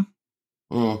theme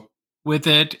with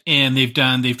it, and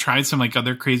they've tried some like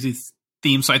other crazy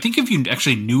themes. So I think if you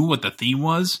actually knew what the theme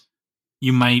was,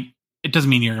 you might. It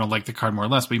doesn't mean you're going to like the card more or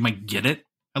less, but you might get it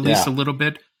at least a little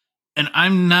bit. And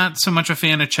I'm not so much a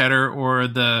fan of cheddar or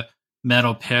the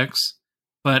metal picks,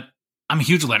 but I'm a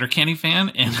huge Letterkenny fan,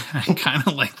 and I kind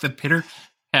of like the pitter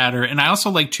patter. And I also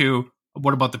like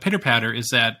what about the pitter patter is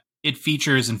that it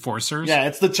features enforcers. Yeah,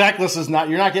 it's the checklist is not,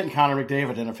 you're not getting Connor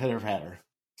McDavid in a pitter patter.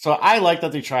 So I like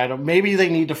that they tried them. Maybe they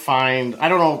need to find, I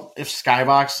don't know if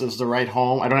Skybox is the right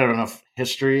home. I don't have enough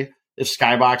history if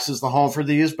Skybox is the home for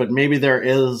these, but maybe there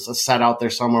is a set out there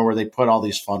somewhere where they put all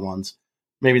these fun ones.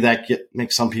 Maybe that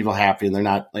makes some people happy and they're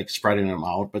not like spreading them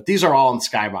out. But these are all in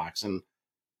Skybox. And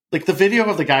like the video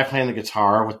of the guy playing the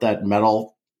guitar with that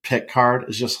metal pick card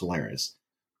is just hilarious.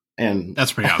 And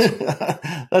that's pretty awesome.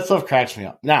 That stuff cracks me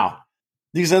up. Now,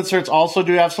 these inserts also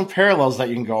do have some parallels that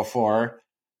you can go for.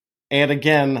 And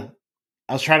again,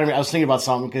 I was thinking about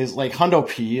something because like Hundo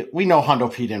P, we know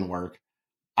Hundo P didn't work.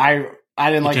 I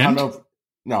didn't like Hundo.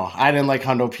 No, I didn't like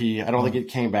Hundo P. I don't think it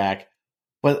came back.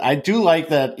 But I do like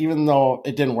that even though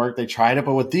it didn't work, they tried it.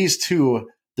 But with these two,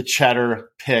 the cheddar,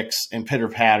 picks, and pitter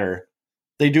patter,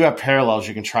 they do have parallels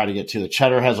you can try to get to. The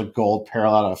cheddar has a gold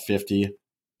parallel out of 50.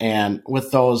 And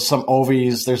with those, some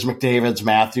Ovies, there's McDavid's,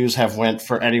 Matthews have went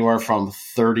for anywhere from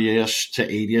 $30-ish to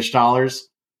 $80-ish.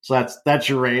 So that's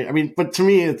your rate. I mean, but to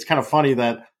me, it's kind of funny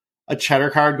that a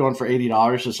cheddar card going for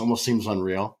 $80 just almost seems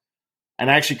unreal. And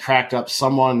I actually cracked up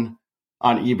someone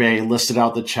on eBay listed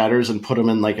out the cheddars and put them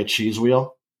in like a cheese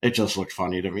wheel. It just looked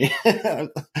funny to me. I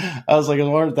was like, I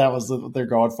wonder if that was what they're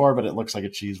going for, but it looks like a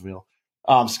cheese wheel.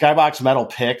 Skybox Metal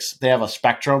Picks, they have a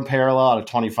Spectrum parallel out of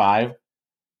 25.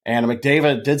 And a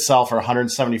McDavid did sell for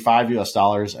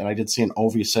 $175 and I did see an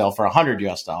Ovi sale for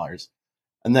 $100.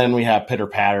 And then we have Pitter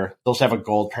Patter. Those have a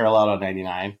gold parallel out of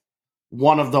 99.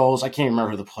 One of those, I can't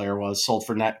remember who the player was, sold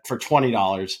for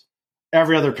 $20.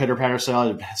 Every other Pitter Patter sale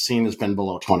I've seen has been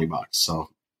below $20. So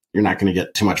you're not going to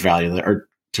get too much value there, or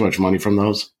too much money from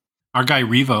those. Our guy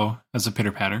Revo has a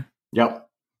Pitter Patter. Yep.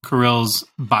 Kirill's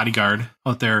bodyguard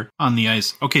out there on the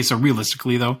ice. Okay, so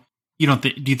realistically though,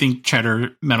 do you think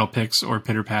Cheddar, Metal Picks, or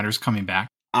Pitter Patter's coming back?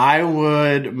 I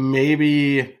would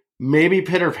maybe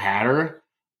Pitter Patter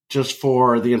just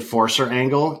for the enforcer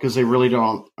angle, because they really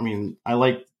don't. I mean, I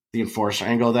like the enforcer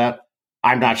angle of that.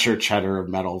 I'm not sure Cheddar or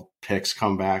Metal Picks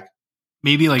come back.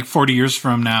 Maybe like 40 years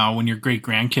from now, when your great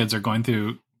grandkids are going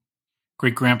through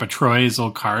great grandpa Troy's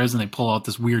old cars and they pull out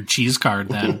this weird cheese card,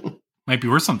 then might be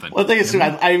worth something. Well, the thing is, too,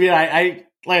 I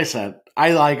like I said,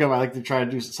 I like them. I like to try to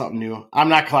do something new. I'm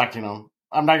not collecting them.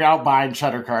 I'm not out buying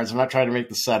Cheddar cards. I'm not trying to make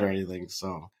the set or anything.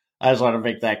 So I just want to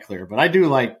make that clear. But I do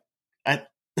like,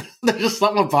 there's just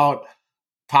something about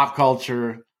pop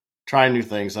culture, trying new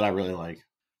things that I really like.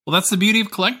 Well, that's the beauty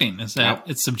of collecting, is that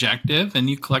It's subjective and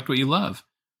you collect what you love.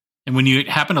 And when you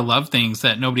happen to love things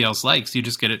that nobody else likes, you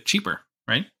just get it cheaper,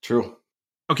 right? True.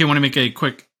 Okay, I want to make a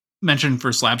quick mention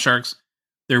for Slab Sharks.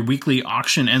 Their weekly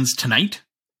auction ends tonight,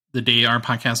 the day our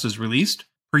podcast is released.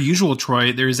 Per usual,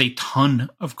 Troy, there is a ton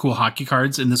of cool hockey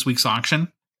cards in this week's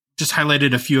auction. Just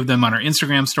highlighted a few of them on our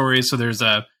Instagram stories. So there's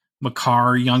a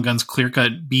Makar Young Guns Clear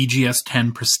Cut BGS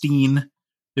 10 Pristine.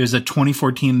 There's a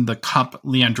 2014 The Cup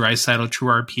Leon Draisaitl True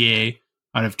RPA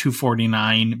out of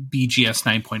 249 BGS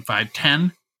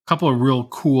 9.510. A couple of real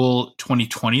cool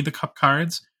 2020 The Cup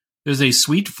cards. There's a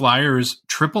Sweet Flyers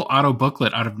triple auto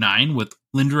booklet out of 9 with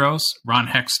Lindros, Ron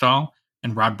Hextall,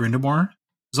 and Rod Brindamore.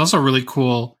 There's also a really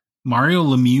cool Mario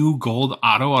Lemieux gold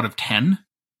auto out of 10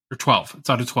 or 12.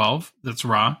 It's out of 12. That's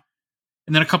raw.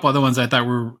 And then a couple other ones I thought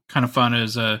were kind of fun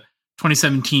is a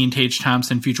 2017 Tage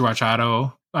Thompson Future Watch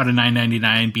auto out of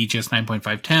 999 BGS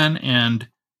 9.510 and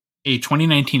a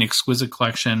 2019 Exquisite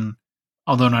Collection,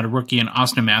 although not a rookie, and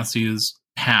Austin Matthews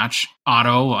patch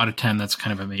auto out of 10. That's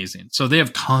kind of amazing. So they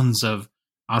have tons of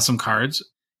awesome cards.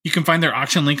 You can find their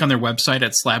auction link on their website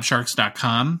at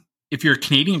slabsharks.com. If you're a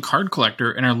Canadian card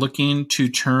collector and are looking to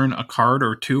turn a card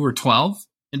or 2 or 12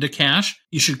 into cash,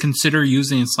 you should consider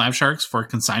using Slab Sharks for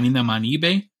consigning them on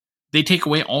eBay. They take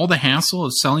away all the hassle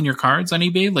of selling your cards on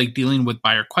eBay, like dealing with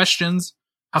buyer questions,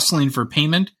 hustling for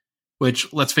payment,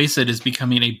 which, let's face it, is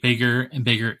becoming a bigger and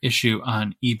bigger issue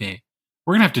on eBay.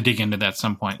 We're going to have to dig into that at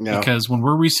some point, because when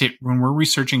we're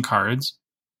researching cards,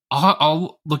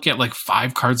 I'll look at like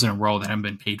 5 cards in a row that haven't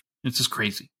been paid. It's just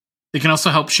crazy. They can also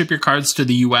help ship your cards to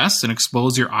the US and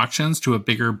expose your auctions to a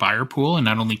bigger buyer pool in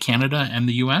not only Canada and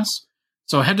the US.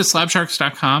 So head to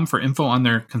slabsharks.com for info on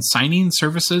their consigning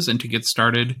services and to get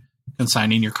started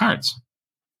consigning your cards.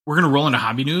 We're going to roll into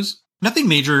hobby news. Nothing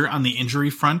major on the injury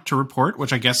front to report,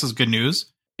 which I guess is good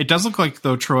news. It does look like,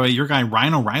 though, Troy, your guy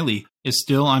Ryan O'Reilly is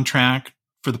still on track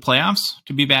for the playoffs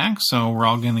to be back. So we're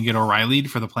all going to get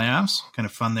O'Reilly'd for the playoffs. Kind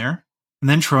of fun there. And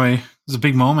then, Troy, it was a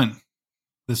big moment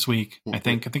this week. I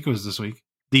think it was this week.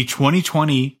 The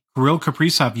 2020 Kirill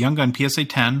Kaprizov Young Gun PSA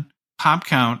 10 pop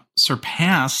count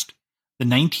surpassed the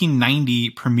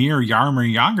 1990 Premier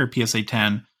Jaromir Jagr PSA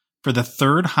 10 for the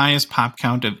 3rd highest pop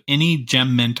count of any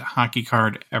Gem Mint hockey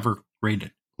card ever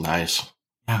rated. Nice.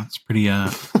 Yeah, it's pretty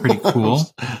cool.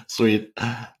 Sweet.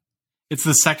 It's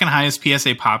the 2nd highest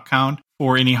PSA pop count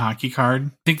for any hockey card.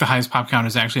 I think the highest pop count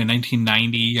is actually a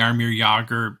 1990 Jaromir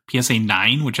Jagr PSA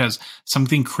 9, which has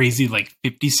something crazy like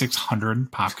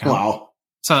 5,600 pop count. Wow.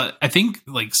 So I think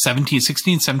like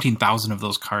 17,000 of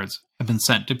those cards have been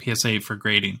sent to PSA for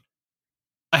grading.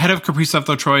 Ahead of Kaprizov,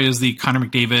 though, Troy, is the Connor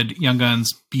McDavid Young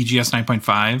Guns BGS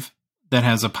 9.5 that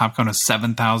has a pop count of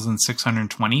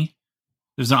 7,620.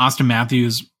 There's an Austin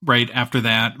Matthews right after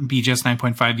that, BGS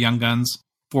 9.5 Young Guns,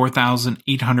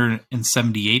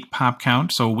 4,878 pop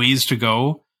count. So ways to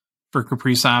go for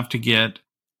Kaprizov to get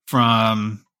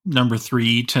from number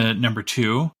 3 to number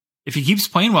 2. If he keeps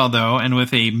playing well, though, and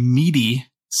with a meaty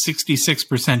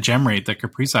 66% gem rate that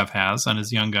Kaprizov has on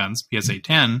his Young Guns PSA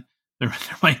 10, there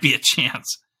might be a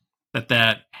chance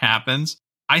that happens.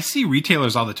 I see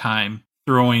retailers all the time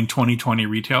throwing 2020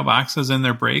 retail boxes in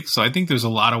their breaks, so I think there's a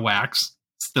lot of wax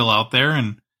still out there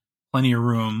and plenty of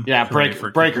room. Yeah,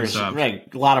 breakers. Right,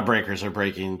 a lot of breakers are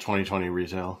breaking 2020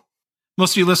 retail.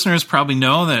 Most of you listeners probably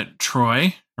know that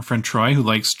Troy, our friend Troy, who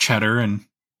likes Cheddar and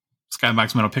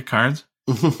Skybox Metal Pick cards,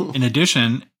 in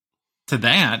addition, to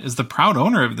that is the proud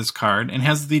owner of this card and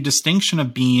has the distinction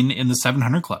of being in the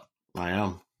 700 Club. I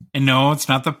am. And no, it's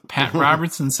not the Pat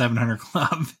Robertson 700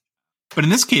 Club. But in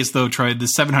this case, though, Troy, the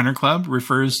 700 Club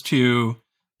refers to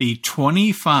the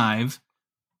 25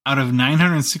 out of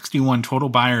 961 total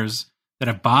buyers that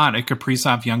have bought a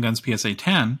Kaprizov Young Guns PSA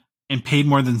 10 and paid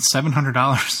more than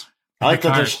 $700. I like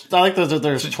that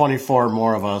there's 24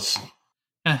 more of us.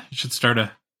 Yeah, you should start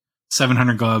a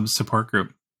 700 Club support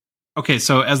group. Okay,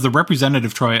 so as the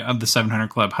representative, Troy, of the 700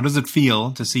 Club, how does it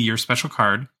feel to see your special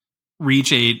card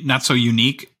reach a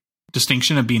not-so-unique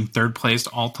distinction of being third place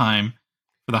all-time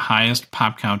for the highest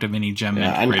pop count of any gem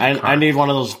mint card? I need one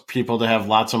of those people to have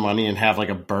lots of money and have like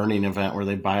a burning event where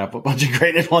they buy up a bunch of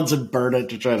graded ones and burn it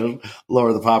to try to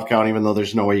lower the pop count, even though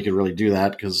there's no way you could really do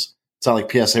that because it's not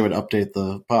like PSA would update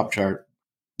the pop chart.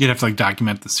 You'd have to like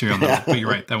document the serial number, but you're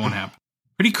right, that won't happen.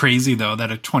 Pretty crazy, though,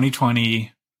 that a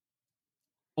 2020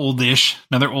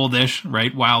 another oldish,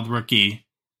 right, wild rookie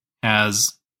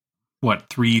has,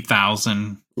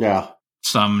 3,000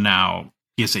 some now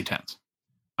PSA 10s.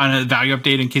 On a value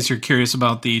update, in case you're curious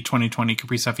about the 2020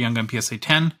 Kaprizov Young Gun PSA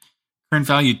 10, current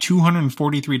value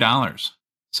 $243.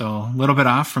 So a little bit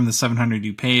off from the $700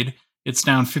 you paid. It's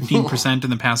down 15% in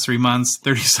the past 3 months,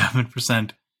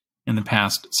 37% in the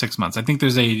past 6 months. I think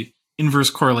there's a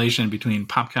inverse correlation between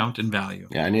pop count and value.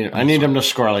 Yeah, I need him to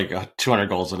score like 200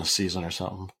 goals in a season or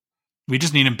something. We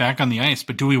just need him back on the ice,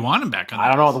 but do we want him back on the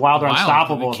ice? I don't know. The Wild are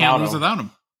unstoppable. We can't lose without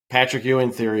him. Patrick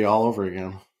Ewing theory all over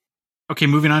again. Okay,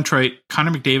 moving on, Troy.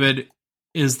 Connor McDavid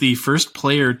is the first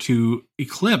player to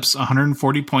eclipse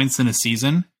 140 points in a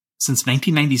season since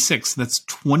 1996. That's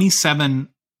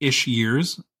 27-ish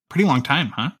years. Pretty long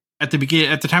time, huh? At the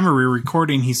time we were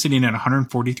recording, he's sitting at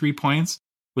 143 points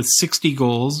with 60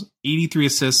 goals, 83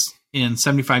 assists in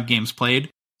 75 games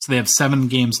played. So they have 7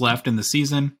 games left in the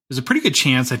season. There's a pretty good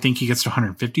chance I think he gets to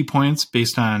 150 points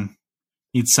based on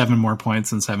needs 7 more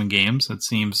points in 7 games. That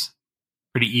seems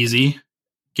pretty easy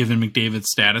given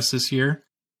McDavid's status this year.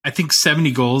 I think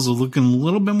 70 goals is looking a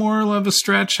little bit more of a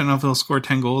stretch. I don't know if he'll score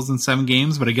 10 goals in 7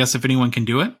 games, but I guess if anyone can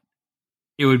do it,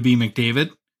 it would be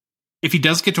McDavid. If he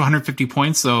does get to 150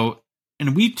 points, though,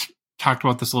 and we talked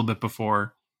about this a little bit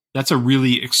before, that's a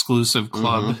really exclusive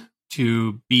club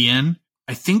to be in.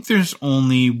 I think there's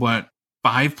only,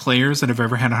 5 players that have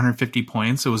ever had 150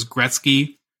 points. It was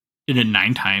Gretzky, did it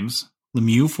 9 times,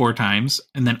 Lemieux 4 times,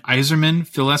 and then Yzerman,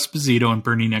 Phil Esposito, and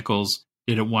Bernie Nichols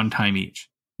did it 1 time each.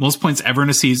 Most points ever in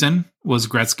a season was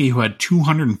Gretzky, who had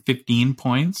 215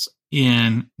 points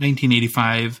in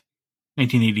 1985,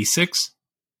 1986.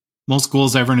 Most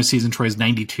goals ever in a season, Troy, is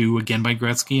 92, again by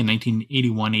Gretzky in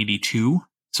 1981-82.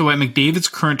 So at McDavid's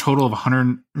current total of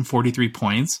 143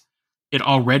 points, it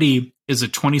already is the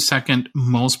 22nd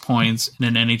most points in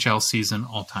an NHL season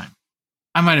all time.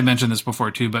 I might have mentioned this before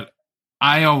too, but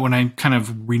when I'm kind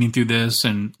of reading through this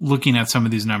and looking at some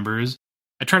of these numbers,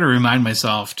 I try to remind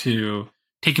myself to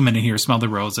take a minute here, smell the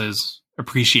roses,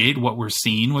 appreciate what we're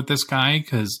seeing with this guy,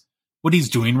 because what he's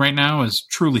doing right now is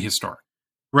truly historic.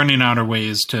 Running out of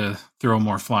ways to throw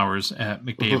more flowers at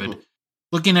McDavid.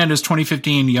 Looking at his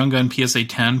 2015 Young Gun PSA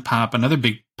 10 pop, another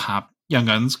big pop Young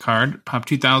Guns card, pop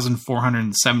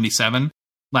 2,477,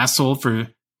 last sold for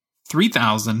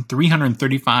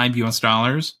 $3,335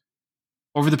 US.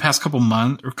 Over the past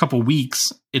couple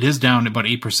weeks, it is down about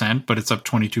 8%, but it's up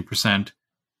 22%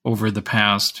 over the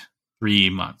past 3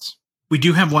 months. We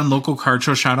do have one local card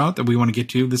show shout out that we want to get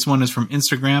to. This one is from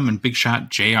Instagram and Big Shot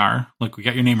JR. Look, we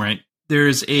got your name right.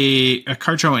 There's a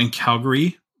card show in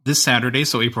Calgary this Saturday,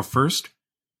 so April 1st,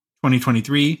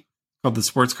 2023, called the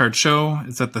Sports Card Show.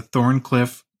 It's at the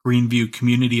Thorncliffe Greenview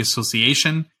Community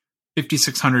Association,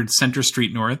 5600 Center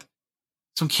Street North.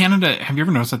 So in Canada, have you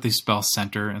ever noticed that they spell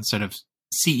center instead of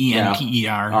CENTER?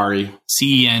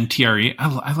 CENTRE.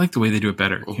 I like the way they do it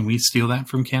better. Can we steal that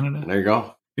from Canada? There you go.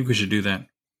 I think we should do that.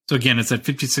 So again, it's at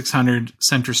 5600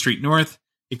 Center Street North.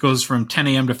 It goes from 10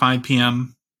 a.m. to 5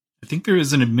 p.m. I think there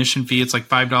is an admission fee. It's like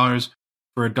 $5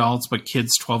 for adults, but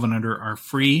kids 12 and under are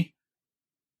free.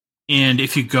 And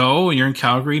if you go and you're in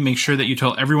Calgary, make sure that you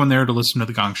tell everyone there to listen to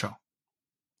the Gong Show.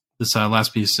 This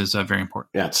last piece is very important.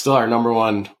 Yeah, it's still our number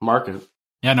 1 market.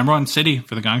 Yeah, number 1 city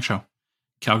for the Gong Show.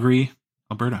 Calgary,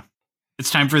 Alberta. It's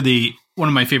time for one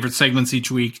of my favorite segments each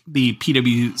week, the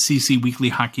PWCC Weekly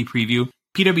Hockey Preview.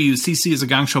 PWCC is a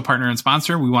Gong Show partner and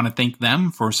sponsor. We want to thank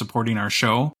them for supporting our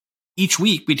show. Each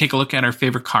week, we take a look at our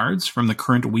favorite cards from the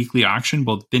current weekly auction,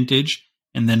 both vintage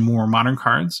and then more modern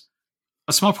cards.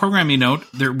 A small programming note,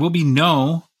 there will be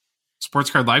no Sports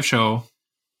Card Live Show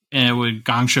with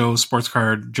Gong Show, Sports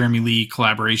Card, Jeremy Lee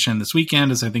collaboration this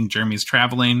weekend, as I think Jeremy's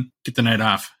traveling. Get the night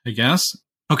off, I guess.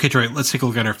 Okay, Troy, let's take a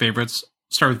look at our favorites.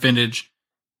 start with vintage.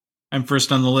 I'm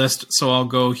first on the list, so I'll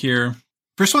go here.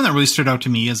 First one that really stood out to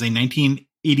me is a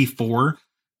 1984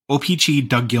 OPG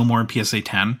Doug Gilmour PSA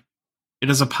 10. It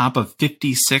has a pop of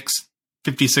 56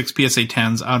 PSA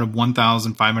 10s out of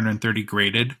 1,530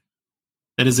 graded.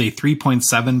 That is a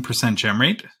 3.7% gem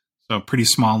rate, so pretty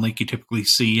small like you typically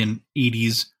see in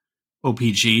 80s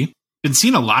OPG. Been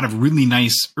seeing a lot of really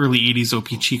nice early 80s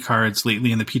OPG cards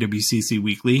lately in the PWCC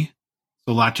Weekly.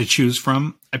 So a lot to choose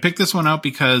from. I picked this one out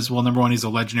because, well, number one, he's a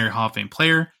legendary Hall of Fame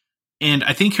player. And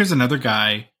I think here's another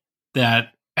guy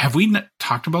that, have we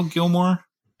talked about Gilmour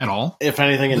at all? If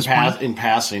anything, in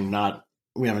passing,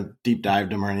 we haven't deep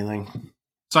dived him or anything.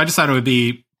 So I just thought it would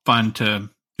be fun to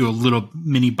do a little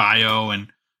mini bio and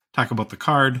talk about the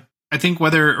card. I think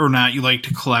whether or not you like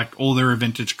to collect older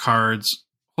vintage cards,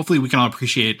 hopefully we can all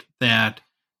appreciate that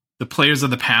the players of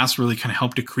the past really kind of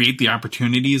helped to create the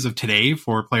opportunities of today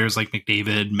for players like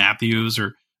McDavid, Matthews,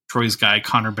 or Troy's guy,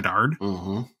 Connor Bedard.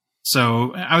 Mm-hmm.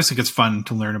 So I always think it's fun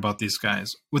to learn about these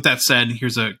guys. With that said,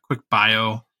 here's a quick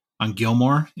bio on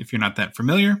Gilmour, if you're not that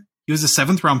familiar. He was a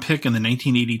 7th round pick in the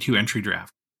 1982 entry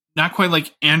draft. Not quite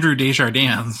like Andrew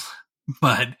Desjardins,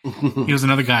 but he was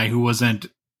another guy who wasn't,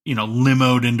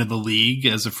 limoed into the league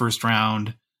as a first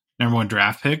round number 1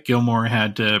 draft pick. Gilmour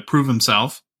had to prove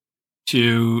himself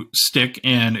to stick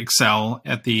and excel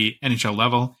at the NHL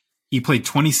level. He played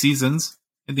 20 seasons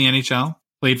in the NHL,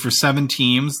 played for 7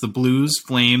 teams, the Blues,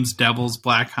 Flames, Devils,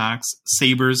 Blackhawks,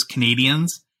 Sabres, Canadiens,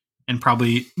 and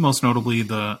probably most notably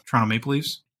the Toronto Maple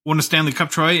Leafs. Won a Stanley Cup,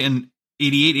 Troy, in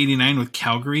 88-89 with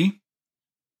Calgary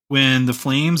when the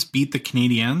Flames beat the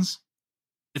Canadiens.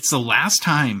 It's the last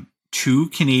time 2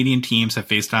 Canadian teams have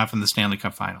faced off in the Stanley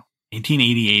Cup final.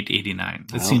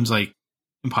 1988-89. That seems like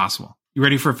impossible. You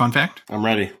ready for a fun fact? I'm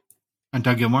ready. On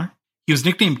Doug Gilmour? He was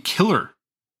nicknamed Killer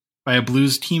by a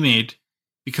Blues teammate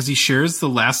because he shares the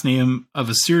last name of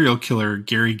a serial killer,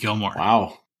 Gary Gilmour.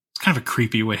 Wow. It's kind of a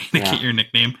creepy way to get your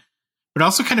nickname. But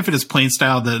also kind of fit his playing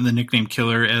style, the nickname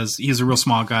Killer, as he's a real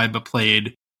small guy, but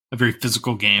played a very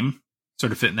physical game.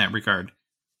 Sort of fit in that regard.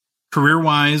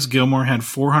 Career-wise, Gilmour had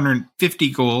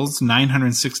 450 goals,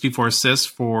 964 assists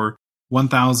for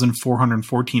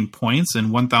 1,414 points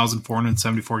in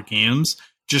 1,474 games,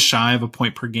 just shy of a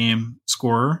point per game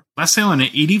scorer. Last sale on an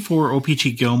 84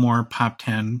 OPG Gilmour Pop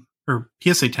 10 or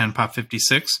PSA 10 Pop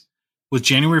 56 was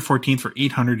January 14th for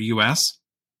 $800 US.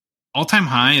 All-time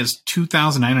high is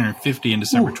 2,950 in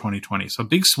December 2020. So a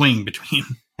big swing between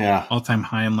all-time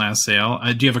high and last sale.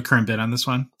 Do you have a current bid on this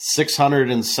one?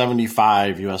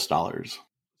 $675 US.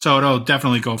 So it'll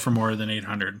definitely go for more than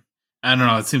 800. I don't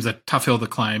know. It seems a tough hill to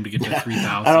climb to get to 3,000.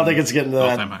 I don't think it's getting to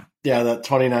that. High. Yeah, that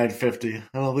 2,950. I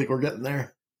don't think we're getting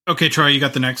there. Okay, Troy, you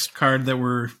got the next card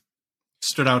that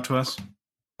stood out to us?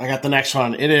 I got the next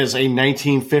one. It is a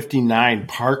 1959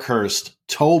 Parkhurst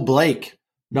Toe Blake,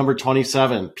 number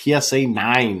 27, PSA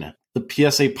 9.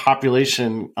 The PSA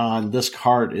population on this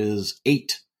card is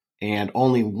 8, and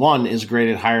only 1 is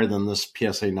graded higher than this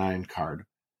PSA 9 card.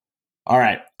 All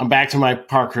right, I'm back to my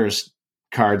Parkhurst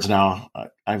cards now.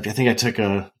 I think I took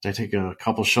a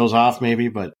couple shows off maybe,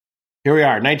 but here we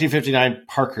are, 1959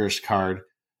 Parkhurst card.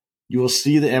 You will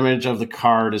see the image of the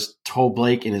card is Toe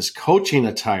Blake in his coaching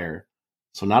attire.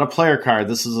 So not a player card.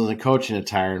 This is a coaching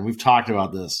attire, and we've talked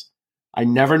about this. I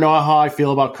never know how I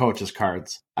feel about coaches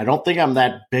cards. I don't think I'm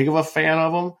that big of a fan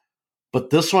of them, but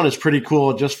this one is pretty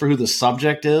cool just for who the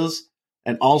subject is,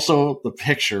 and also the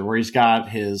picture where he's got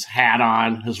his hat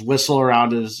on, his whistle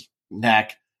around his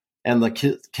neck, and the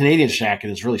Canadiens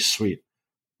jacket is really sweet.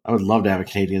 I would love to have a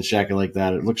Canadiens jacket like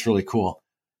that. It looks really cool.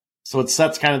 So it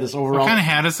sets kind of this overall. What kind of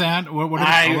hat is that?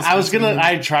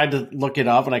 I tried to look it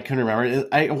up and I couldn't remember.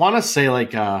 I want to say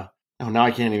like now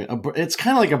I can't even. It's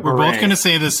kind of like a beret. We're both going to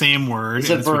say the same word. Is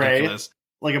it beret? Ridiculous.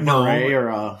 Like a beret or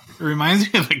a. It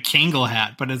reminds me of a Kangol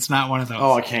hat, but it's not one of those.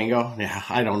 Oh, a Kangol? Yeah,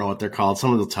 I don't know what they're called.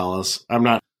 Someone will tell us. I'm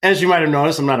not. As you might have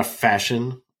noticed, I'm not a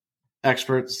fashion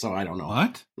expert, so I don't know.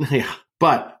 What? Yeah,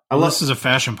 but this is a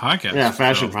fashion podcast. Yeah,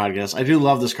 fashion podcast. I do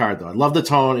love this card though. I love the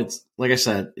tone. It's like I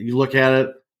said. You look at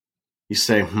it. You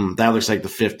say, that looks like the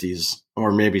 50s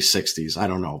or maybe 60s. I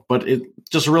don't know. But it's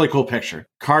just a really cool picture.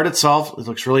 Card itself, it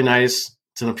looks really nice.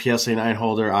 It's in a PSA 9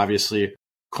 holder, obviously.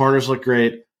 Corners look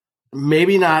great.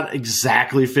 Maybe not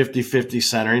exactly 50-50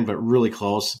 centering, but really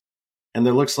close. And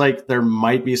there looks like there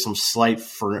might be some slight,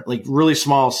 like really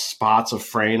small spots of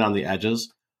fraying on the edges.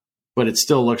 But it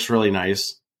still looks really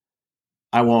nice.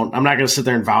 I'm not going to sit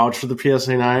there and vouch for the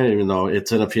PSA 9, even though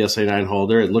it's in a PSA 9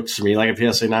 holder. It looks to me like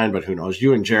a PSA 9, but who knows?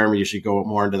 You and Jeremy usually go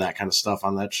more into that kind of stuff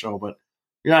on that show, but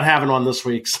you're not having one this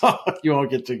week, so you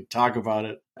won't get to talk about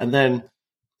it. And then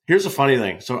here's a funny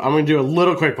thing. So I'm going to do a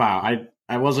little quick bio.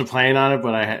 I wasn't planning on it,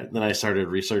 but then I started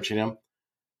researching him.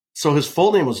 So his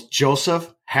full name was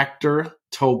Joseph Hector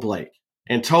Toe Blake.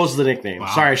 And Toe's the nickname.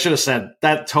 Wow. Sorry, I should have said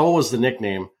that Toe was the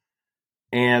nickname.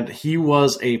 And he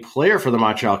was a player for the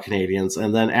Montreal Canadiens.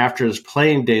 And then after his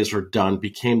playing days were done,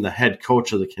 became the head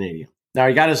coach of the Canadiens. Now,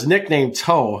 he got his nickname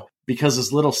Toe because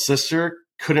his little sister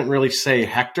couldn't really say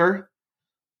Hector.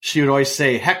 She would always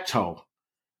say Hecto.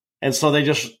 And so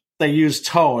they used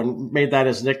Toe and made that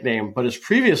his nickname. But his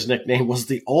previous nickname was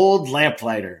the Old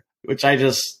Lamplighter, which I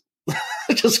just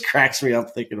it just cracks me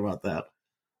up thinking about that.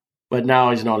 But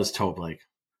now he's known as Toe Blake.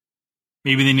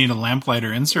 Maybe they need a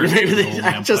lamplighter insert.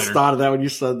 I just thought of that when you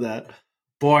said that.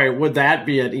 Boy, would that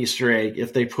be an Easter egg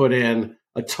if they put in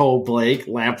a Toe Blake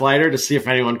lamplighter to see if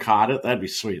anyone caught it? That'd be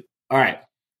sweet. All right.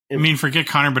 I mean, forget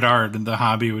Connor Bedard and the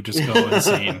hobby would just go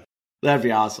insane. That'd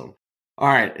be awesome. All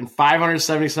right. In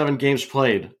 577 games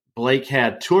played, Blake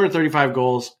had 235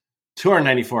 goals,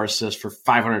 294 assists for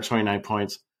 529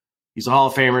 points. He's a Hall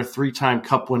of Famer, 3-time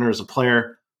Cup winner as a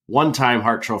player, 1-time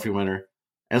Hart Trophy winner.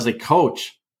 As a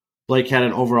coach, Blake had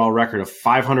an overall record of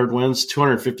 500 wins,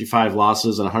 255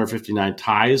 losses, and 159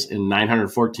 ties in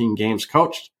 914 games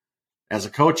coached. As a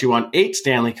coach, he won 8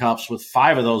 Stanley Cups, with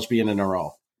 5 of those being in a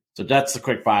row. So that's the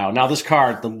quick bio. Now, this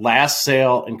card, the last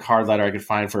sale and card letter I could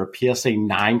find for a PSA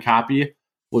 9 copy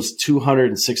was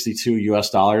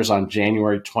 $262 on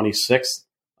January 26th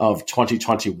of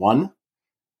 2021.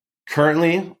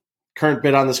 Current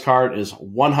bid on this card is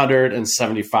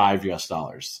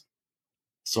 $175.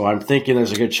 So I'm thinking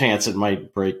there's a good chance it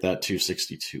might break that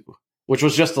 262, which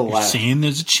was just the last. Saying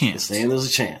there's a chance. Saying there's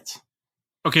a chance.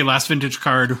 Okay, last vintage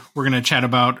card we're going to chat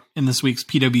about in this week's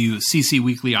PWCC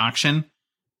weekly auction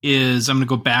is, I'm going to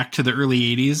go back to the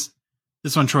early 80s.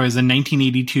 This one, Troy, is a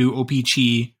 1982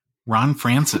 OPC Ron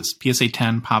Francis PSA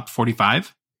 10 Pop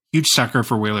 45. Huge sucker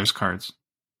for Whalers cards.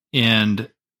 And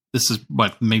this is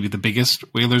maybe the biggest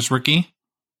Whalers rookie,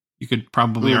 you could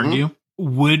probably argue.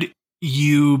 Would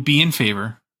you be in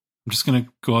favor? I'm just going to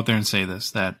go out there and say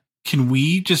this, that can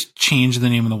we just change the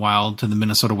name of the Wild to the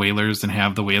Minnesota Whalers and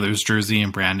have the Whalers jersey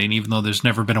and branding, even though there's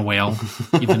never been a whale,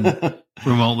 even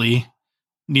remotely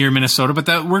near Minnesota? But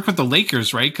that worked with the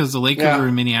Lakers, right? Because the Lakers were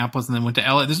in Minneapolis and then went to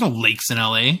LA. There's no lakes in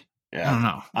LA. Yeah. I don't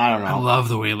know. I love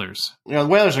the Whalers. The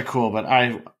Whalers are cool, but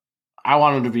I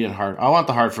want them to be in Hart. I want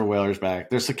the Hartford Whalers back.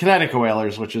 There's the Connecticut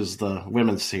Whalers, which is the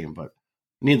women's team, but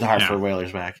need the Hartford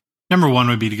Whalers back. Number one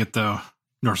would be to get the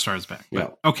North Stars back.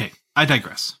 But, okay, I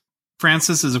digress.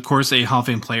 Francis is, of course, a Hall of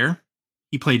Fame player.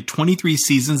 He played 23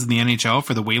 seasons in the NHL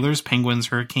for the Whalers, Penguins,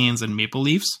 Hurricanes, and Maple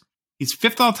Leafs. He's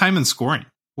 5th all-time in scoring,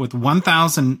 with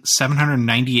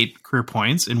 1,798 career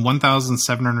points in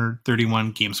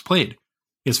 1,731 games played.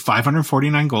 He has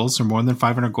 549 goals, or more than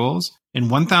 500 goals, and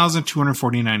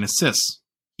 1,249 assists.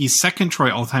 He's second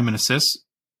Troy all-time in assists,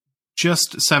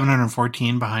 just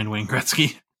 714 behind Wayne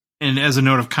Gretzky. And as a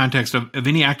note of context, of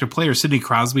any active player, Sidney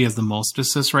Crosby has the most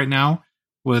assists right now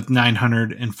with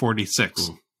 946.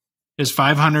 His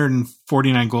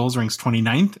 549 goals ranks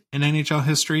 29th in NHL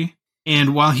history.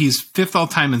 And while he's 5th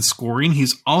all-time in scoring,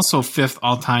 he's also 5th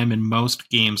all-time in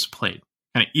most games played.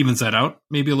 Kind of evens that out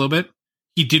maybe a little bit.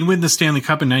 He did win the Stanley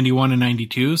Cup in 91 and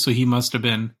 92, so he must have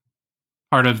been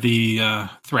part of the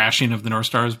thrashing of the North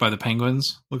Stars by the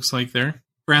Penguins, looks like there.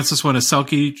 Francis won a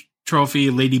Selke Trophy,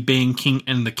 Lady Byng, King,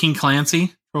 and the King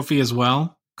Clancy Trophy as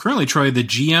well. Currently, Troy, the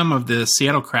GM of the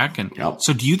Seattle Kraken. Yep.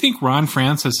 So do you think Ron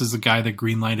Francis is the guy that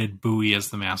greenlighted Bowie as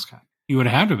the mascot? He would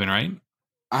have had to have been, right?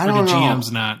 I don't know.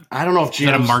 GM's not. I don't know if GM's... Is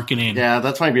that a marketing? Yeah,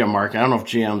 that might be a market. I don't know if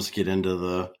GMs get into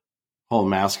the whole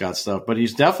mascot stuff, but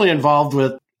he's definitely involved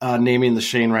with naming the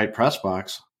Shane Wright press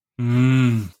box.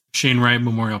 Shane Wright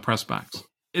Memorial Press Box.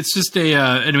 It's just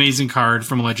an amazing card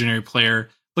from a legendary player.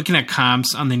 Looking at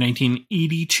comps on the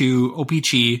 1982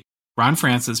 OPC, Ron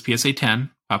Francis, PSA 10,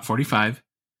 Pop 45.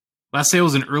 Last sale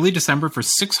was in early December for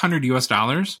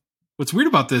 $600. What's weird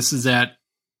about this is that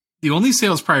the only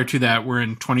sales prior to that were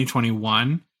in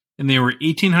 2021, and they were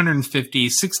 $1,850,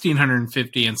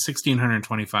 $1,650, and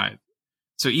 $1,625.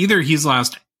 So either he's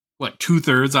lost,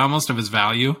 2/3 almost of his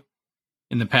value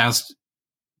in the past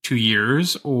 2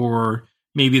 years, or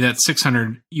maybe that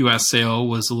 $600 US sale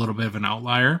was a little bit of an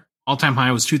outlier. All-time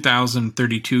high was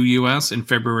 $2,032 US in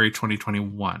February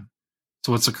 2021.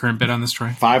 So what's the current bid on this, Troy?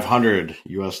 $500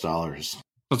 US. So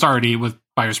it's already with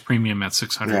buyer's premium at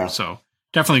 $600. So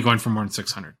definitely going for more than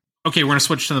 $600. Okay, we're going to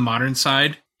switch to the modern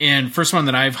side. And first one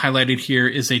that I've highlighted here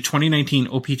is a 2019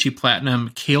 OPC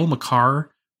Platinum Cale Makar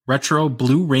Retro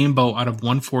Blue Rainbow out of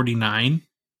 149.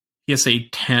 PSA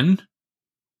 10.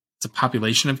 It's a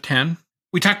population of 10.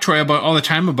 We talk, Troy, about all the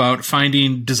time about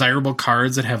finding desirable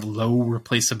cards that have low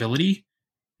replaceability.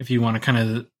 if you want to kind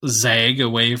of zag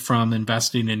away from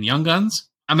investing in young guns.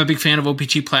 I'm a big fan of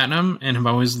OPC Platinum and have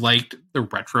always liked the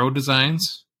retro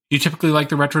designs. Do you typically like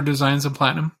the retro designs of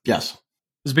Platinum? Yes.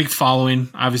 There's a big following,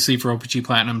 obviously, for OPC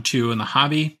Platinum 2 in the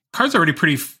hobby. Cards are already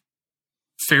pretty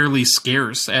fairly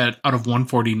scarce out of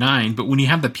 149, but when you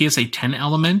have the PSA 10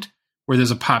 element, where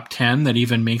there's a pop 10, that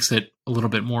even makes it a little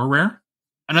bit more rare.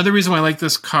 Another reason why I like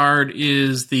this card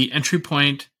is the entry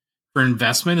point for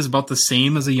investment is about the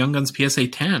same as a Young Guns PSA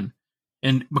 10.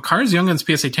 And Makar's Young Guns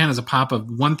PSA 10 is a pop of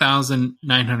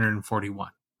 1,941,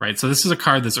 right? So this is a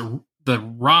card that's the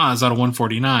raw is out of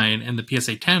 149, and the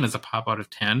PSA 10 is a pop out of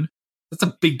 10. That's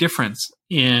a big difference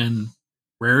in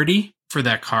rarity for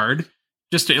that card.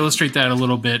 Just to illustrate that a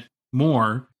little bit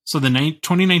more, so the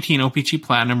 2019 OPC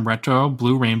Platinum Retro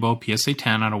Blue Rainbow PSA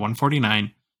 10 out of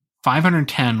 149,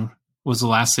 510 was the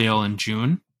last sale in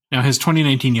June. Now his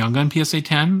 2019 Young Gun PSA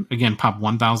 10, again, popped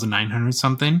 1,900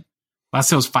 something. Last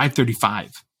sale was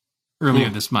 535 earlier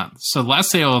this month. So the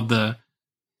last sale of the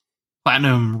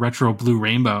Platinum Retro Blue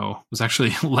Rainbow was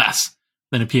actually less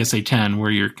than a PSA 10,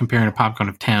 where you're comparing a pop count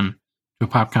of 10 to a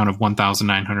pop count of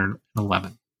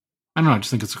 1,911. I don't know, I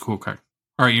just think it's a cool card.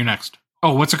 All right, you're next.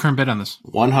 Oh, what's the current bid on this?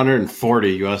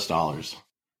 $140.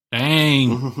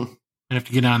 Dang. I have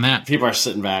to get on that. People are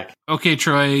sitting back. Okay,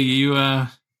 Troy, you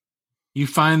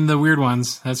find the weird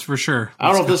ones, that's for sure. I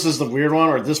don't know if this is the weird one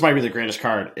or this might be the greatest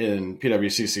card in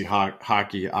PWCC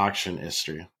hockey auction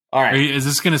history. All right. Is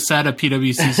this going to set a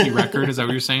PWCC record? Is that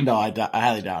what you're saying? No, I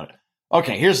highly doubt it.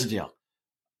 Okay, here's the deal.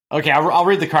 Okay, I'll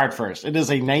read the card first. It is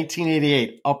a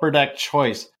 1988 Upper Deck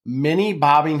Choice mini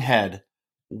bobbing head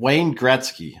Wayne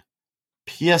Gretzky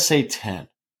PSA 10.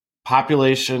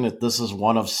 Population, this is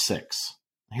 1 of 6.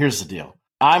 Here's the deal.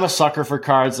 I'm a sucker for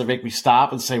cards that make me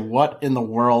stop and say, what in the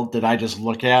world did I just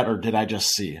look at or did I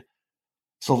just see?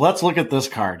 So let's look at this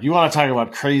card. You want to talk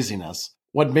about craziness.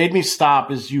 What made me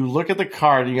stop is you look at the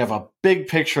card and you have a big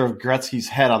picture of Gretzky's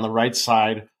head on the right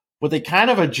side with a kind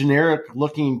of a generic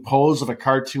looking pose of a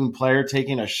cartoon player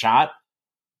taking a shot.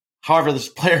 However, this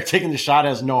player taking the shot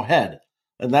has no head.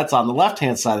 And that's on the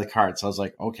left-hand side of the card. So I was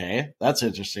like, okay, that's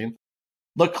interesting.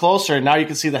 Look closer, and now you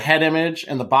can see the head image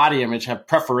and the body image have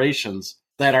perforations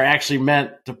that are actually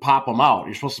meant to pop them out.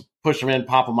 You're supposed to push them in,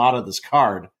 pop them out of this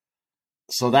card.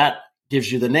 So that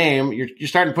gives you the name. You're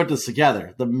starting to put this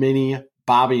together, the mini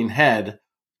bobbing head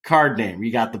card name.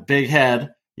 You got the big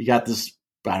head. You got this,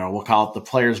 I don't know, we'll call it the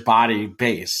player's body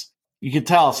base. You can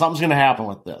tell something's going to happen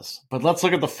with this. But let's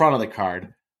look at the front of the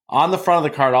card. On the front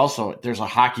of the card also, there's a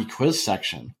hockey quiz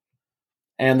section.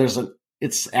 And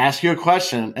it's ask you a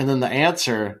question, and then the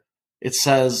answer, it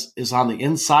says, is on the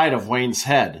inside of Wayne's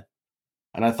head.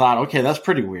 And I thought, okay, that's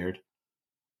pretty weird.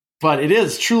 But it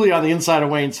is truly on the inside of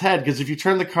Wayne's head, because if you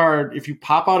turn the card, if you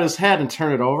pop out his head and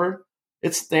turn it over,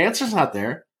 the answer's not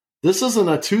there. This isn't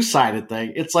a two-sided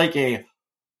thing. It's like I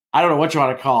don't know what you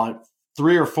want to call it,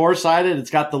 3 or 4-sided.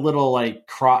 It's got the little,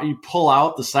 you pull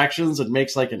out the sections, it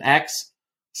makes like an X.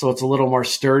 So it's a little more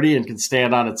sturdy and can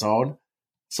stand on its own.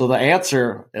 So the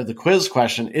answer of the quiz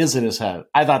question is in his head.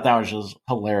 I thought that was just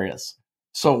hilarious.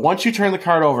 So once you turn the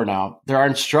card over now, there are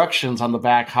instructions on the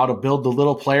back how to build the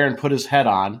little player and put his head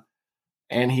on.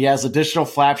 And he has additional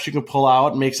flaps you can pull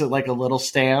out, makes it like a little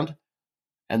stand.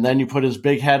 And then you put his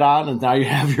big head on, and now you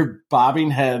have your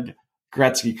bobbing head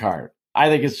Gretzky card. I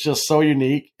think it's just so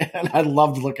unique, and I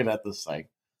loved looking at this thing.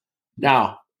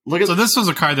 Now, so this was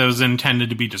a card that was intended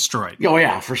to be destroyed. Oh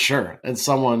yeah, for sure. And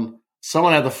someone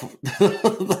had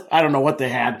I don't know what they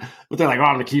had, but they're like, oh,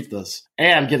 I'm going to keep this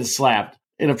and get it slapped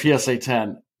in a PSA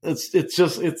 10.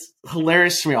 It's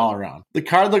hilarious to me all around. The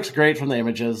card looks great from the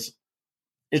images.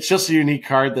 It's just a unique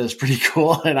card that is pretty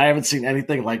cool, and I haven't seen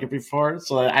anything like it before,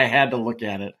 so I had to look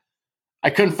at it. I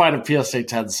couldn't find a PSA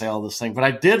 10 sale of this thing, but I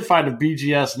did find a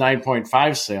BGS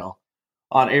 9.5 sale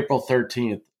on April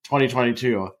 13th,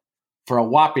 2022. For a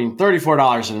whopping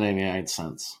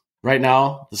 $34.99. Right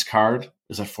now, this card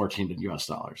is at $14 US.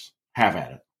 Have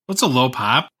at it. What's a low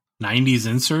pop? 90s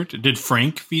insert? Did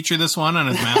Frank feature this one on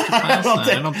his masterclass?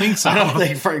 I don't think so. I don't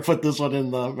think Frank put this one in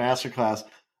the masterclass.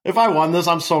 If I won this,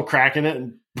 I'm so cracking it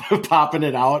and popping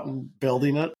it out and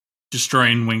building it.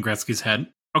 Destroying Wayne Gretzky's head.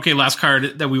 Okay, last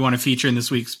card that we want to feature in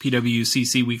this week's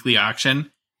PWCC weekly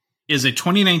auction is a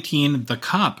 2019 The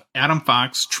Cup Adam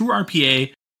Fox True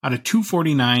RPA out of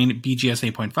 249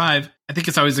 BGS 8.5. I think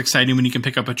it's always exciting when you can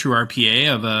pick up a true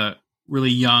RPA of a really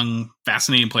young,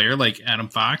 fascinating player like Adam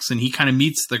Fox. And he kind of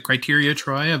meets the criteria,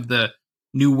 Troy, of the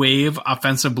new wave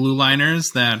offensive blue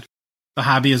liners that the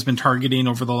hobby has been targeting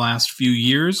over the last few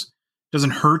years.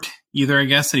 Doesn't hurt either, I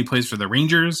guess, that he plays for the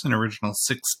Rangers, an original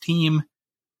 6 team.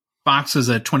 Fox is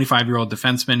a 25-year-old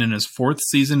defenseman in his 4th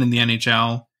season in the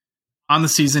NHL. On the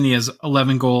season, he has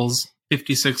 11 goals,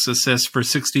 56 assists for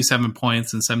 67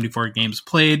 points in 74 games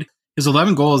played. His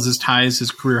 11 goals ties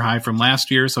his career high from last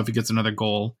year, so if he gets another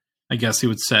goal, I guess he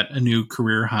would set a new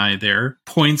career high there.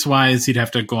 Points-wise, he'd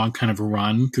have to go on kind of a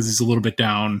run because he's a little bit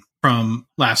down from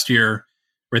last year,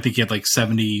 where I think he had like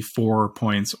 74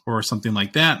 points or something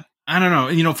like that. I don't know.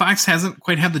 You know, Fox hasn't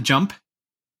quite had the jump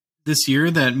this year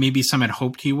that maybe some had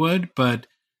hoped he would, but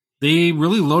they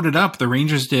really loaded up. The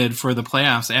Rangers did for the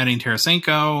playoffs, adding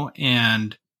Tarasenko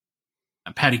and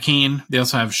Patty Kane. They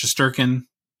also have Shesterkin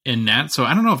in net. So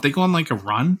I don't know if they go on like a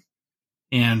run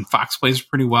and Fox plays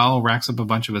pretty well, racks up a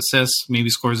bunch of assists, maybe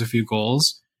scores a few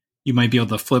goals. You might be able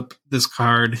to flip this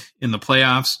card in the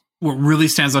playoffs. What really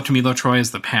stands out to me, though, Troy,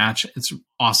 is the patch. It's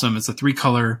awesome. It's a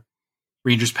 3-color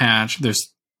Rangers patch.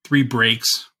 There's 3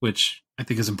 breaks, which I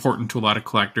think is important to a lot of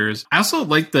collectors. I also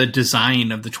like the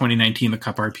design of the 2019 The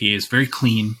Cup RPA. It's very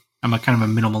clean. I'm a kind of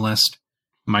a minimalist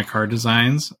in my card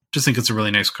designs. Just think it's a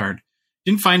really nice card.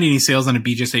 Didn't find any sales on a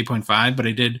BGS 8.5, but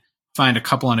I did find a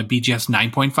couple on a BGS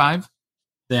 9.5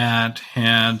 that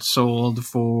had sold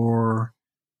for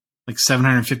like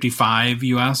 $755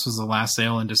 US was the last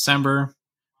sale in December.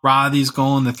 These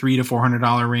go in the $300 to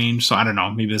 $400 range. So I don't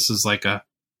know. Maybe this is like a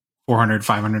 $400,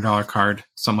 $500 card,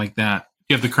 something like that.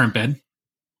 Do you have the current bid?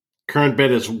 Current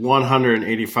bid is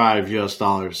 $185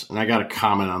 US. And I got a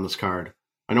comment on this card.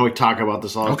 I know we talk about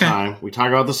this all the time. We talk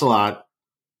about this a lot.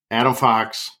 Adam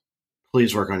Fox,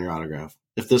 please work on your autograph.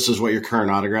 If this is what your current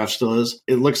autograph still is,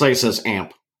 it looks like it says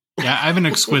AMP. Yeah, I have an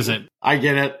exquisite. I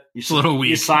get it. It's a little weak.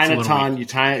 You sign a ton. You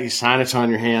sign a ton.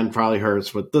 Your hand probably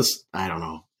hurts. But this, I don't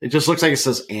know. It just looks like it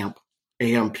says AMP.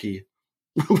 AMP.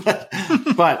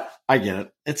 but I get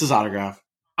it. It's his autograph.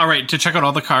 All right. To check out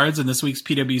all the cards in this week's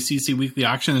PWCC weekly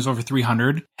auction, there's over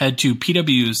 300. Head to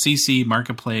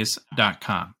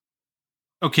pwccmarketplace.com.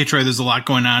 Okay, Troy, there's a lot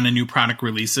going on in new product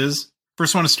releases.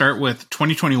 First, I want to start with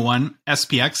 2021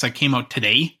 SPX that came out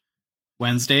today,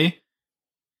 Wednesday.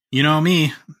 You know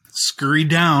me, scurried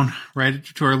down right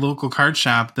to our local card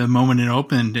shop the moment it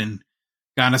opened and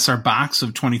got us our box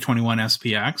of 2021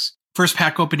 SPX. First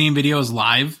pack opening video is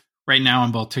live right now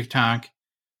on both TikTok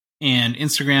and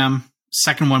Instagram.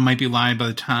 Second one might be live by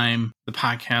the time the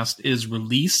podcast is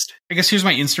released. I guess here's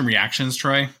my instant reactions,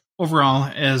 Troy.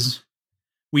 Overall, as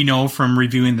we know from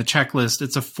reviewing the checklist,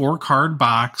 it's a 4-card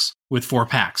box with 4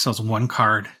 packs. So it's 1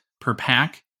 card per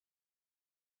pack.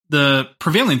 The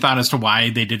prevailing thought as to why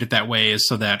they did it that way is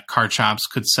so that card shops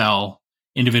could sell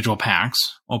individual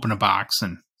packs, open a box,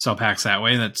 and sell packs that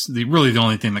way. That's really the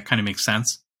only thing that kind of makes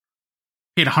sense.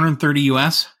 Paid $130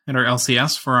 US at our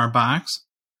LCS for our box.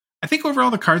 I think overall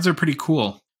the cards are pretty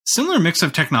cool. Similar mix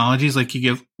of technologies like you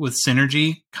get with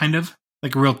Synergy, kind of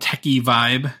like a real techie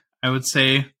vibe, I would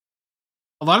say.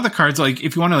 A lot of the cards, like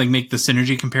if you want to like make the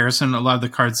Synergy comparison, a lot of the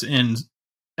cards in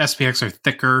SPX are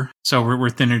thicker, so we're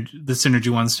thinner. The Synergy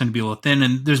ones tend to be a little thin,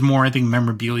 and there's more, I think,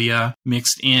 memorabilia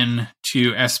mixed in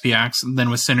to SPX than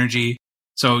with Synergy.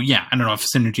 So yeah, I don't know if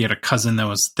Synergy had a cousin that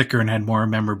was thicker and had more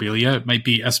memorabilia. It might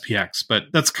be SPX, but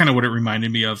that's kind of what it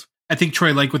reminded me of. I think,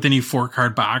 Troy, like with any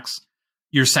 4-card box,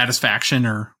 your satisfaction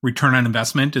or return on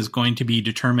investment is going to be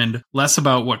determined less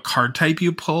about what card type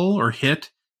you pull or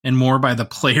hit, and more by the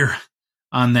player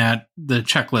on the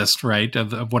checklist, right,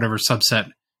 of whatever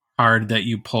subset card that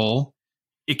you pull.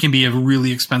 It can be a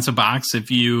really expensive box if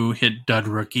you hit dud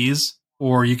rookies,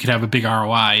 or you could have a big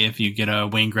ROI if you get a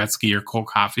Wayne Gretzky or Cole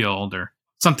Caulfield or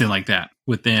something like that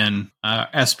within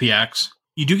SPX.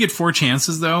 You do get 4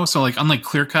 chances though, so like unlike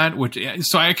Clear Cut,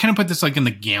 so I kind of put this like in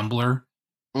the gambler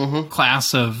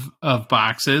class of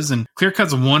boxes, and Clear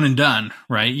Cut's one and done,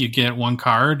 right? You get 1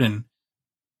 card, and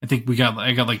I think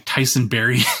I got like Tyson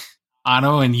Berry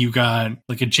auto, and you got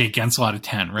like a Jake Gensel out of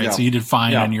 10, right? Yeah. So you did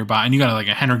fine on your buy, and you got like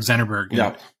a Henrik Zennerberg.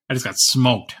 Yeah. I just got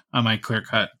smoked on my Clear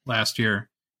Cut last year.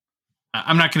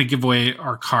 I'm not going to give away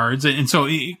our cards. And so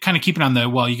kind of keeping on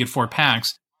you get 4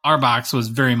 packs. Our box was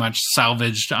very much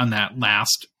salvaged on that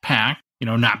last pack. You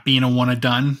know, not being a one and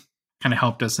done kind of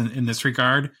helped us in this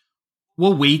regard.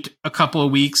 We'll wait a couple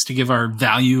of weeks to give our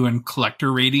value and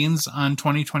collector ratings on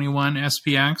 2021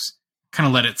 SPX. Kind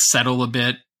of let it settle a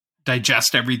bit,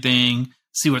 digest everything,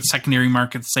 see what secondary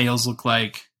market sales look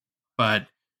like. But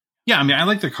yeah, I mean, I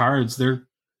like the cards. They're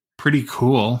pretty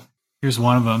cool. Here's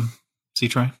one of them. See,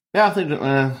 Troy? Yeah, I think they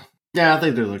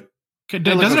look.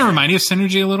 Doesn't it remind you of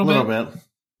Synergy a little bit? A little bit.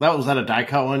 Was that a die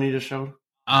cut one you just showed?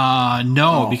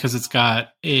 No, because it's got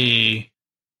a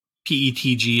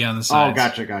PETG on the side. Oh,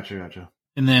 gotcha.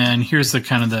 And then here's the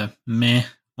kind of the meh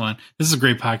one. This is a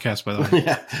great podcast, by the way.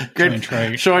 Yeah,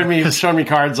 great. Showing me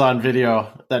cards on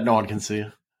video that no one can see.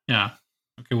 Yeah.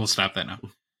 Okay, we'll stop that now.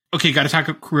 Okay, got to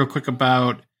talk real quick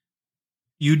about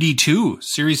UD2,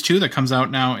 Series 2 that comes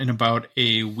out now in about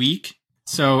a week.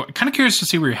 So kind of curious to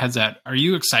see where your head's at. Are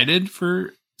you excited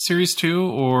for Series 2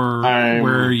 or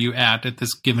where are you at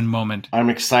this given moment? I'm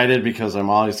excited because I'm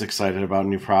always excited about a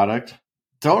new product.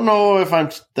 Don't know if I'm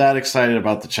that excited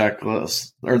about the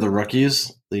checklist or the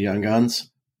rookies, the young guns,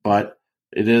 but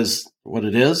it is what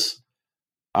it is.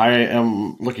 I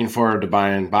am looking forward to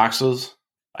buying boxes.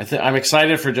 I'm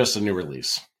excited for just a new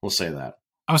release. We'll say that.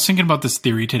 I was thinking about this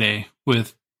theory today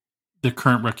with the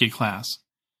current rookie class.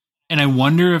 And I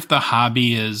wonder if the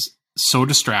hobby is so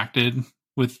distracted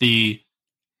with the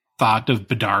thought of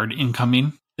Bedard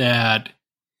incoming that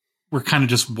we're kind of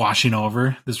just washing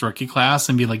over this rookie class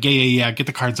and be like, yeah, get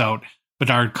the cards out.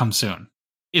 Bedard comes soon.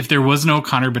 If there was no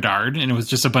Connor Bedard and it was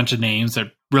just a bunch of names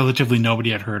that relatively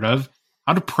nobody had heard of,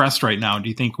 how depressed right now do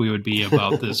you think we would be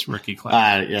about this rookie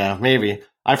class? Yeah, maybe.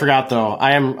 I forgot though.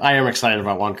 I am excited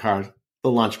about one card, the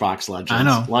Lunchbox Legends. I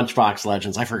know. Lunchbox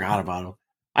Legends. I forgot about them.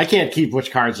 I can't keep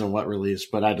which cards in what release,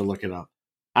 but I had to look it up.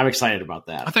 I'm excited about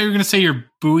that. I thought you were going to say your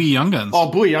Bowie Young Guns.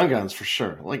 Oh, Bowie Young Guns for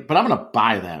sure. But I'm going to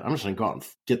buy that. I'm just going to go out and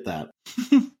get that.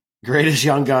 Greatest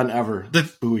young gun ever.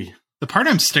 Bowie. The part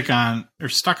I'm stuck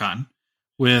on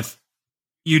with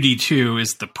UD2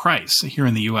 is the price here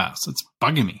in the US. It's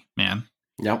bugging me, man.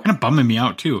 Yep. Kind of bumming me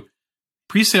out too.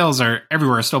 Pre-sales are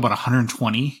everywhere, still about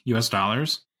 $120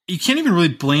 US. You can't even really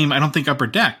blame, I don't think, Upper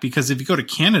Deck, because if you go to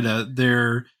Canada,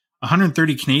 they're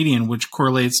 130 Canadian, which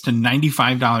correlates to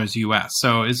 $95 US.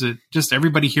 So is it just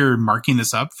everybody here marking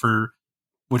this up for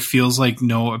what feels like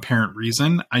no apparent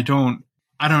reason? I don't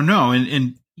know.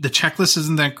 And the checklist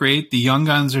isn't that great. The young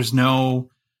guns, I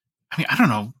don't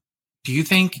know. Do you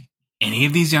think any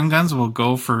of these young guns will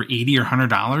go for $80 or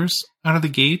 $100 out of the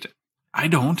gate? I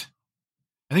don't.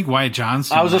 I think Wyatt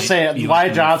Johnson. I was just saying,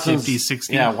 Wyatt Johnson, 50,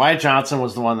 60. Yeah, Wyatt Johnson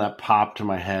was the one that popped to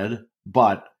my head,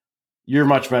 but you're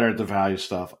much better at the value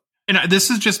stuff. And this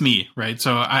is just me, right?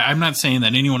 So I'm not saying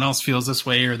that anyone else feels this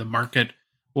way or the market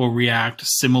will react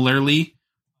similarly.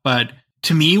 But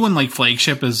to me, when like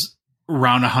flagship is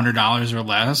around $100 or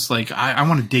less, like I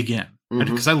want to dig in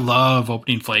because I love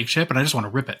opening flagship and I just want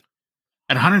to rip it.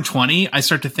 At 120, I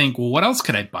start to think, well, what else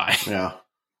could I buy? Yeah.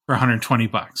 For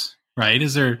 $120, right?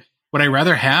 Would I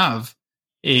rather have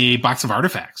a box of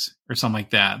artifacts or something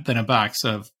like that than a box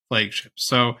of flagships?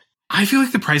 So I feel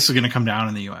like the price is going to come down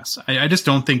in the US. I just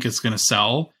don't think it's going to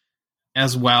sell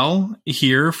as well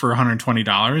here for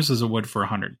 $120 as it would for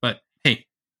 $100. But hey,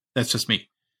 that's just me.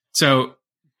 So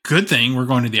good thing we're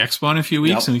going to the Expo in a few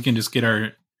weeks and we can just get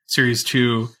our Series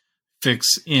 2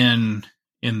 fix in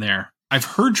there. I've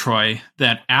heard, Troy,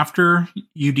 that after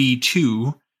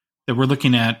UD2 that we're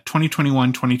looking at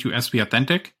 2021-22 SP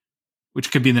Authentic,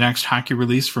 which could be the next hockey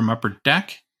release from Upper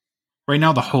Deck. Right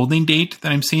now, the holding date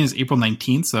that I'm seeing is April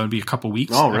 19th, so that would be a couple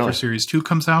weeks after Series 2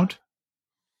 comes out.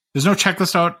 There's no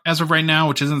checklist out as of right now,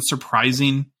 which isn't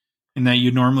surprising in that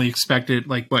you'd normally expect it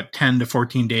 10 to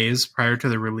 14 days prior to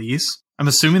the release. I'm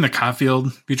assuming the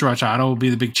Caulfield Future Watch Auto will be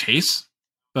the big chase,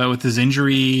 but with his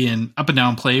injury and up and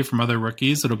down play from other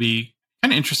rookies, it'll be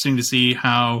kind of interesting to see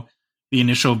how the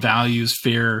initial values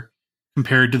fare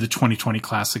compared to the 2020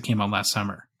 class that came out last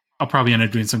summer. I'll probably end up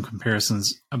doing some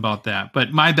comparisons about that.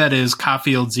 But my bet is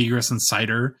Caulfield, Zegras, and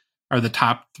Cider are the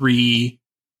top 3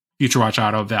 Future Watch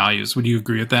Auto values. Would you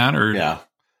agree with that? Or yeah.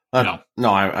 No,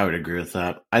 I would agree with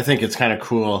that. I think it's kind of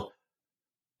cool.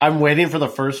 I'm waiting for the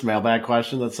first mailbag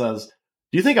question that says,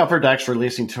 do you think Upper Deck's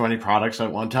releasing too many products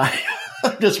at one time?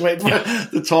 I'm just waiting for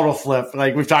the total flip.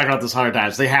 Like we've talked about this 100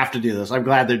 times. They have to do this. I'm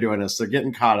glad they're doing this. They're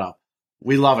getting caught up.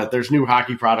 We love it. There's new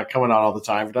hockey product coming out all the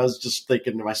time. And I was just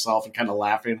thinking to myself and kind of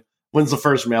laughing, when's the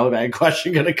first mailbag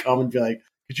question going to come and be like,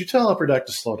 could you tell Upper Deck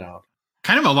to slow down?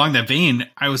 Kind of along that vein,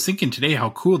 I was thinking today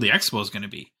how cool the Expo is going to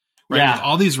be. Right? Yeah. With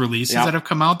all these releases that have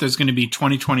come out, there's going to be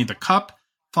 2020 the Cup.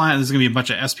 There's going to be a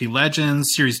bunch of SP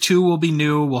Legends. Series 2 will be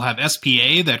new. We'll have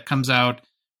SPA that comes out,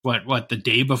 the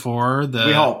day before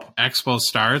the Expo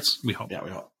starts? We hope. Yeah, we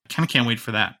hope. Kind of can't wait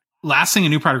for that. Last thing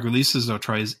in new product releases, though,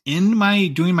 Troy, is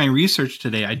doing my research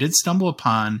today, I did stumble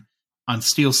upon, on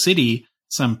Steel City,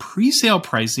 some pre-sale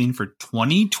pricing for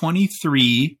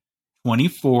 2023-24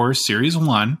 Series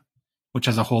 1, which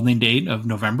has a holding date of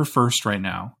November 1st right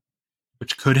now,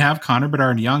 which could have Connor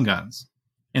Bedard Young Guns.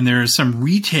 And there's some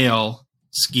retail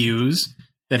SKUs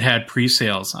that had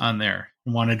pre-sales on there.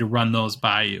 I wanted to run those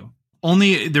by you.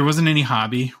 There wasn't any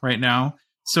hobby right now.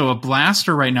 So a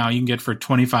blaster right now you can get for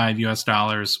 $25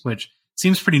 US, which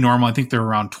seems pretty normal. I think they're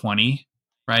around 20,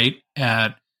 right?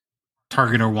 At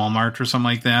Target or Walmart or something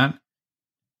like that.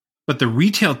 But the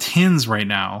retail tins right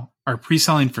now are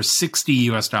pre-selling for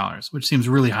 $60 US, which seems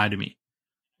really high to me.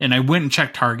 And I went and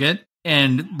checked Target,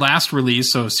 And last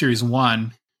release, so Series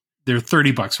 1, they're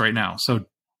 $30 right now. So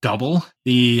double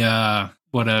the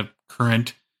what a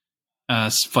current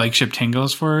flagship 10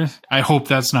 goes for. I hope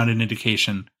that's not an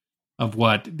indication of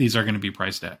what these are going to be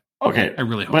priced at. Okay. I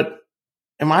really hope. But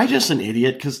am I just an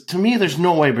idiot? Because to me, there's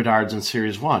no way Bedard's in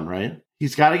Series 1, right?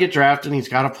 He's got to get drafted and he's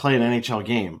got to play an NHL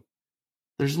game.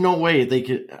 There's no way they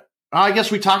could. I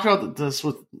guess we talked about this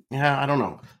with, I don't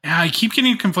know. Yeah, I keep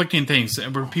getting conflicting things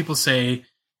where people say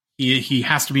he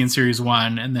has to be in Series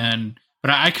 1 and then,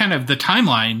 but I kind of, the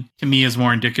timeline to me is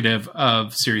more indicative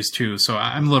of Series 2. So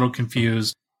I'm a little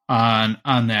confused on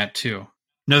that too.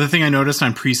 Another thing I noticed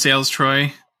on pre-sales,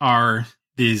 Troy, are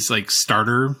these like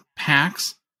starter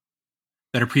packs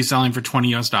that are pre-selling for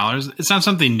 $20 US. It's not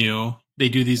something new. They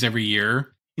do these every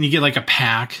year. And you get like a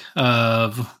pack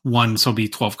of one, so it'll be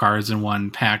 12 cards and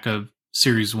one pack of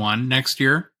Series 1 next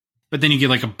year. But then you get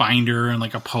like a binder and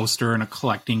like a poster and a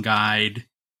collecting guide.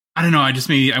 I don't know.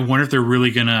 I wonder if they're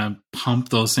really going to pump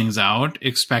those things out,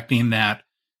 expecting that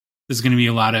there's going to be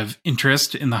a lot of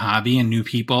interest in the hobby and new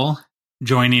people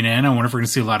joining in. I wonder if we're going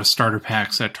to see a lot of starter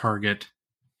packs at Target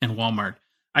and Walmart.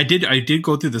 I did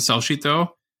go through the sell sheet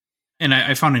though, and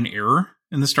I found an error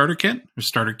in the starter kit, or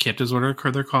starter kit is what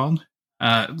they're called.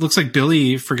 Looks like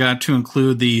Billy forgot to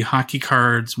include the Hockey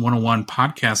Cards 101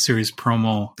 podcast series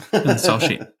promo in the sell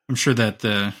sheet. I'm sure that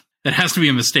has to be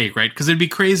a mistake, right? Because it'd be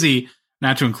crazy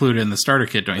not to include it in the starter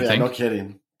kit, don't you think? No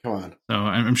kidding. Come on. So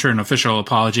I'm sure an official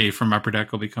apology from Upper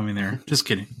Deck will be coming there. Just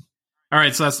kidding. All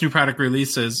right, so that's new product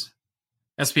releases.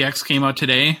 SPX came out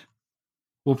today.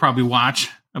 We'll probably watch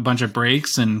a bunch of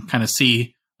breaks and kind of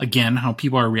see, again, how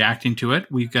people are reacting to it.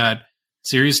 We've got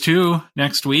Series 2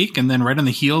 next week, and then right on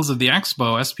the heels of the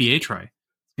Expo, SPA Troy.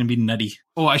 It's going to be nutty.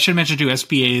 Oh, I should mention too,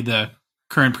 SPA, the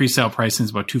current pre-sale pricing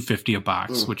is about $250 a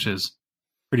box, which is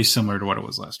pretty similar to what it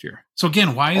was last year. So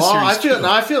again, why is Series 2?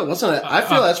 I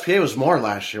feel SPA was more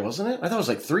last year, wasn't it? I thought it was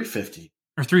like $350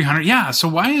 or $300. Yeah. So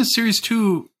why is Series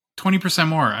 2 20%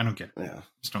 more? I don't get it. Yeah,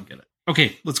 just don't get it.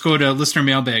 Okay, let's go to listener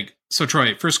mailbag. So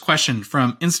Troy, first question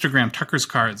from Instagram, Tucker's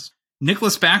Cards.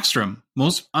 Nicholas Backstrom,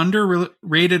 most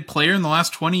underrated player in the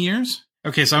last 20 years?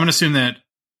 Okay, so I'm going to assume that,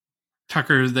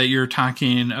 Tucker, that you're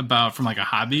talking about from like a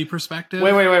hobby perspective.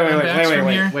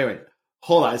 Wait.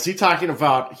 Hold on. Is he talking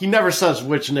about, he never says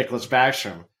which Nicholas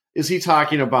Backstrom. Is he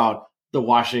talking about the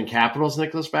Washington Capitals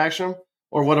Nicholas Backstrom?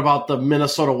 Or what about the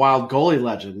Minnesota Wild goalie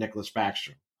legend Nicholas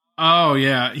Backstrom? Oh,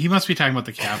 yeah. He must be talking about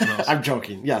the Capitals. I'm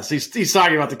joking. Yes, he's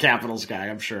talking about the Capitals guy,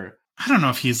 I'm sure. I don't know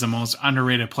if he's the most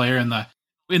underrated player in the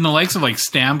likes of like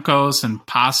Stamkos and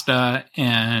Pasta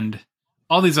and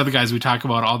all these other guys we talk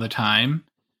about all the time.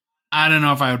 I don't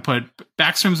know if I would put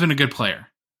Backstrom's been a good player.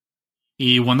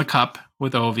 He won the cup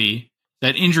with Ovi.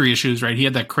 That injury issues, right? He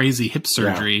had that crazy hip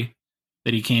surgery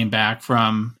that he came back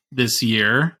from this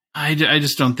year. I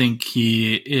just don't think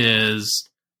he is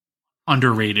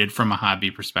underrated from a hobby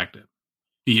perspective.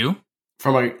 Do you?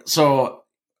 So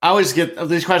I always get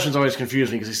these questions always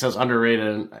confuse me because he says underrated.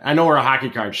 And I know we're a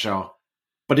hockey card show.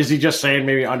 But is he just saying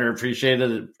maybe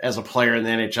underappreciated as a player in the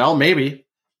NHL? Maybe.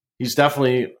 He's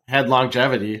definitely had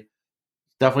longevity.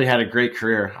 Definitely had a great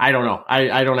career. I don't know.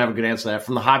 I don't have a good answer to that.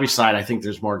 From the hobby side, I think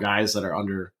there's more guys that are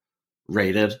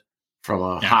underrated from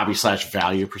a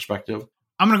hobby/value perspective.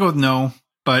 I'm going to go with no,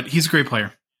 but he's a great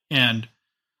player. And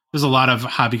there's a lot of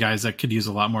hobby guys that could use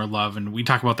a lot more love, and we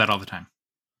talk about that all the time.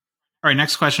 All right,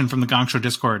 next question from the Gong Show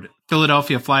Discord.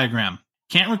 Philadelphia Flyagram.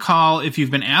 Can't recall if you've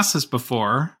been asked this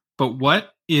before, but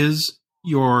what is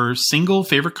your single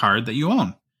favorite card that you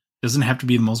own? Doesn't have to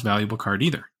be the most valuable card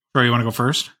either. Troy, you want to go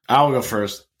first? I'll go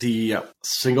first. The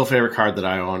single favorite card that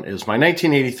I own is my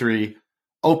 1983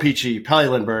 OPG Pelle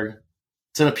Lindbergh.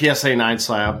 It's in a PSA 9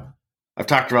 slab. I've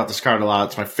talked about this card a lot.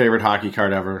 It's my favorite hockey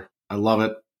card ever. I love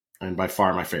it, and by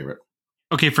far my favorite.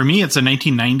 Okay, for me, it's a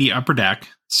 1990 Upper Deck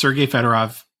Sergei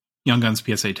Fedorov Young Guns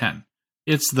PSA 10.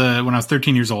 It's when I was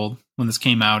 13 years old when this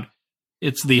came out.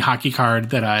 It's the hockey card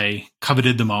that I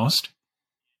coveted the most.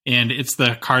 And it's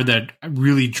the card that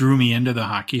really drew me into the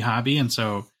hockey hobby. And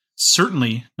so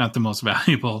certainly not the most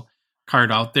valuable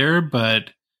card out there,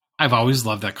 but I've always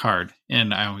loved that card,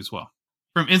 and I always will.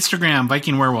 From Instagram,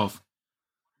 Viking Werewolf.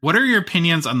 What are your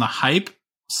opinions on the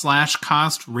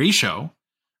hype/cost ratio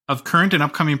of current and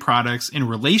upcoming products in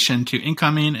relation to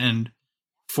incoming and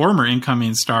former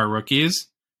incoming star rookies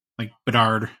like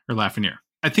Bedard or Lafreniere?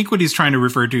 I think what he's trying to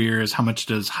refer to here is how much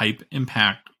does hype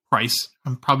impact price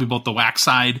on probably both the wax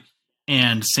side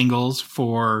and singles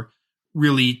for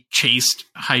really chased,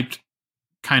 hyped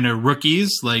kind of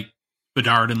rookies like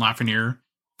Bedard and Lafreniere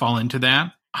fall into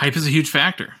that. Hype is a huge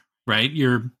factor, right?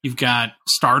 You've got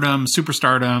stardom,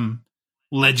 superstardom,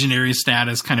 legendary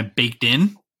status kind of baked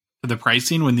in to the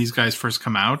pricing when these guys first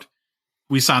come out.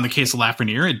 We saw in the case of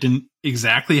Lafreniere, it didn't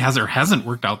exactly hasn't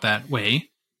worked out that way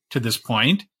to this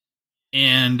point.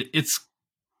 And it's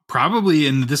probably,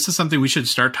 and this is something we should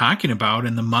start talking about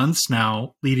in the months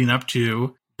now leading up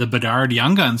to the Bedard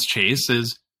Young Guns chase,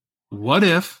 is what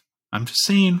if, I'm just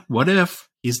saying, what if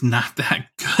he's not that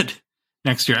good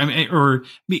next year? I mean, or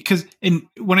because, and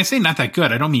when I say not that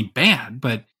good, I don't mean bad,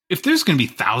 but if there's going to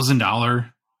be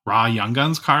 $1,000 raw Young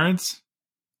Guns cards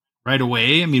right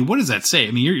away, I mean, what does that say?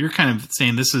 I mean, you're kind of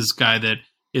saying this is a guy that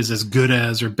is as good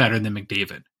as or better than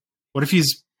McDavid. What if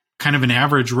he's kind of an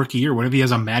average rookie year? What if he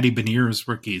has a Matty Beniers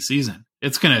rookie season?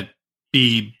 It's going to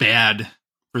be bad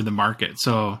for the market.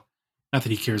 So not that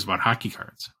he cares about hockey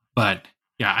cards, but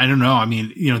yeah, I don't know. I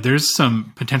mean, there's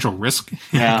some potential risk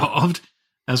involved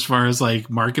as far as like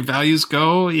market values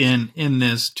go in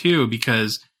this too,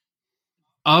 because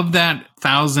of that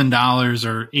 $1,000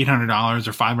 or $800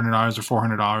 or $500 or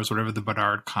 $400, whatever the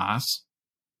Bedard costs,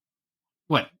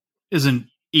 what isn't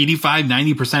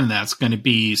 85-90% of that's going to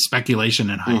be speculation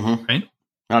and hype, right?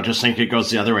 I'll just think it goes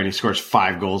the other way and he scores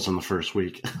 5 goals in the first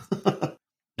week.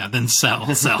 Yeah, then sell.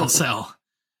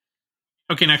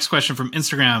 Okay, next question from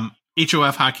Instagram,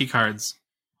 HOF Hockey Cards.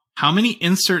 How many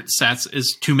insert sets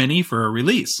is too many for a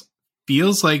release?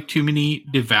 Feels like too many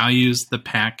devalues the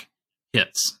pack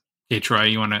hits. Okay, Troy,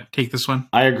 you want to take this one?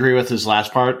 I agree with his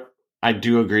last part. I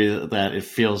do agree that it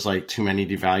feels like too many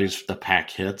devalues the pack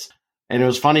hits. And it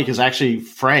was funny because actually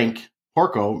Frank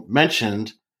Porco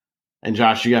mentioned, and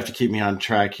Josh, you have to keep me on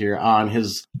track here, on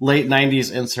his late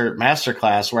 90s insert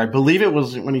masterclass, where I believe it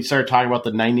was when he started talking about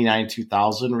the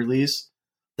 99-2000 release,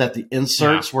 that the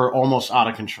inserts were almost out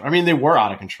of control. I mean, they were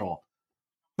out of control.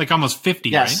 Like almost 50,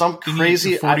 yeah, right? some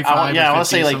crazy, I want to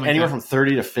say like anywhere from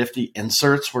 30 to 50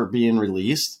 inserts were being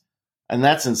released, and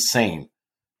that's insane.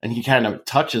 And he kind of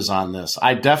touches on this.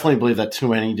 I definitely believe that too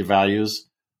many devalues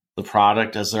the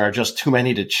product, as there are just too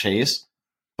many to chase.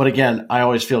 But again, I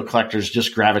always feel collectors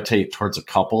just gravitate towards a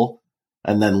couple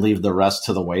and then leave the rest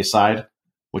to the wayside,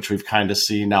 which we've kind of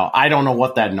seen. Now, I don't know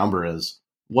what that number is.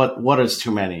 What is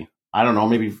too many? I don't know.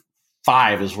 Maybe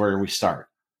 5 is where we start.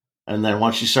 And then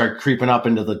once you start creeping up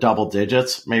into the double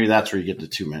digits, maybe that's where you get to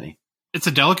too many. It's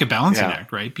a delicate balancing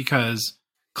act, right? Because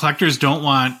collectors don't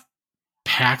want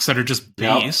packs that are just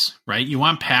base, right? You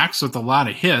want packs with a lot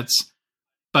of hits.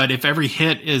 But if every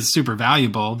hit is super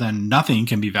valuable, then nothing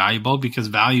can be valuable because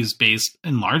value is based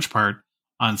in large part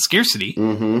on scarcity,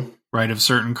 right, of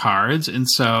certain cards. And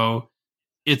so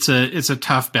it's a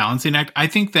tough balancing act. I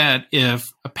think that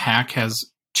if a pack has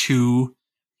 2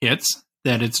 hits,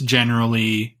 that it's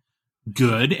generally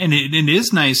good. And it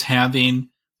is nice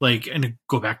having, like, and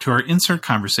go back to our insert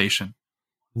conversation.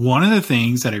 One of the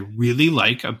things that I really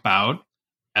like about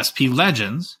SP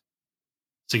Legends,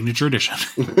 Signature Edition,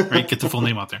 right? Get the full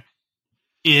name out there.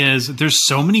 Is there's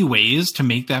so many ways to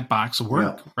make that box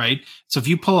work, right? So if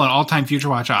you pull an all-time Future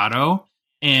Watch auto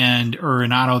or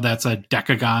an auto that's a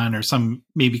Decagon or some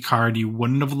maybe card you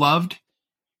wouldn't have loved,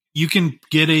 you can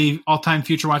get a all-time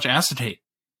Future Watch acetate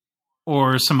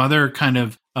or some other kind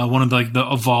of one of the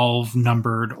evolve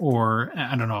numbered, or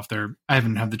I don't know if I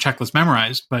haven't had the checklist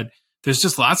memorized, but there's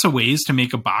just lots of ways to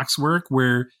make a box work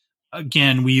where,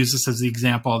 again, we use this as the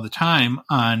example all the time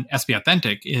on SP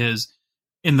Authentic, is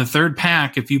in the 3rd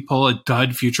pack, if you pull a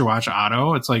dud Future Watch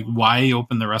auto, it's like, why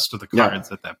open the rest of the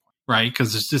cards at that point, right?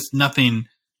 Because there's just nothing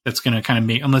that's going to kind of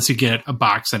make, unless you get a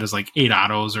box that has like 8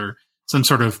 autos or some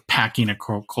sort of packing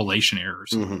or collation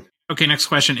errors. Okay, next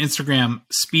question. Instagram,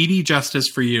 Speedy Justice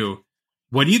for you.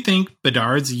 What do you think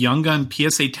Bedard's Young Gun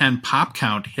PSA 10 pop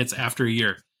count hits after a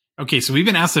year? Okay, so we've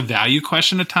been asked a value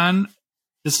question a ton.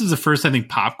 This is the first, I think,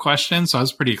 pop question, so I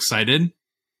was pretty excited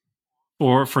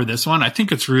for this one. I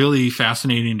think it's really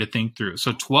fascinating to think through.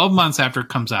 So 12 months after it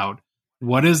comes out,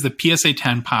 what is the PSA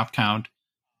 10 pop count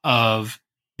of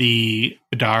the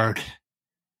Bedard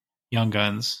Young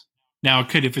Guns? Now,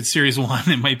 if it's Series 1,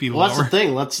 it might be lower. Well, that's the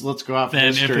thing. Let's go off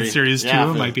then history. If it's Series 2,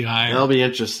 it might be higher. That'll be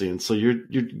interesting. So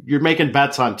you're making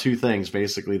bets on 2 things,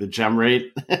 basically, the gem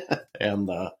rate and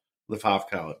the pop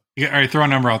count. All right, throw a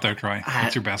number out there, Troy.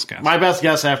 What's your best guess? My best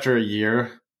guess after a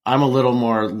year, I'm a little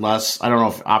more less, I don't know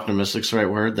if optimistic's the right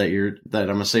word that I'm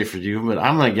going to say for you, but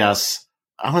I'm going to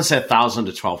say 1,000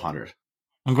 to 1,200.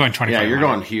 I'm going 25. Yeah, you're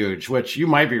going huge, which you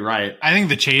might be right. I think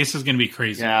the chase is going to be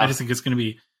crazy. Yeah. I just think it's going to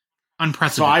be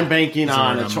unprecedented. So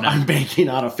I'm banking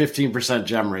on a 15%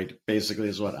 gem rate, basically,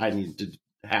 is what I need to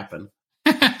happen.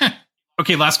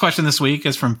 Okay, last question this week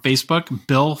is from Facebook.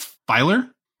 Bill Filer,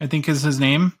 I think is his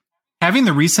name. Having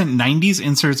the recent 90s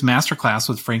inserts masterclass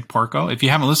with Frank Porco. If you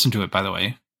haven't listened to it, by the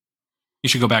way, you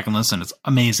should go back and listen. It's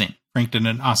amazing. Frank did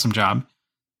an awesome job.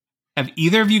 have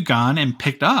either of you gone and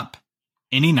picked up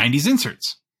any 90s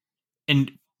inserts?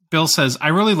 And Bill says, I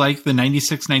really like the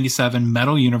 96-97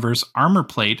 Metal Universe armor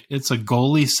plate. It's a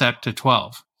goalie set to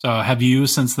 12. So have you,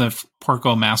 since the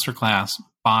Porco Masterclass,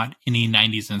 bought any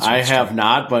 90s inserts? I have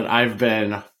not, but I've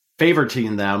been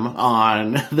favoriting them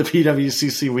on the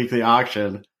PWCC weekly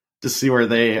auction to see where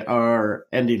they are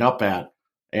ending up at.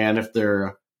 And if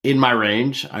they're in my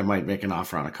range, I might make an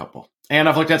offer on a couple. And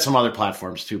I've looked at some other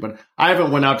platforms too, but I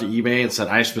haven't went out to eBay and said,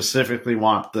 I specifically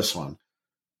want this one,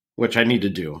 which I need to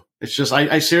do. It's just,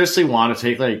 I seriously want to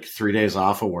take like 3 days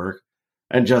off of work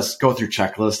and just go through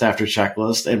checklist after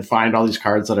checklist and find all these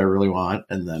cards that I really want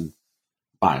and then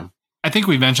buy them. I think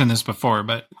we mentioned this before,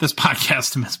 but this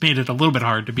podcast has made it a little bit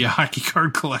hard to be a hockey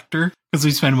card collector because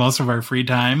we spend most of our free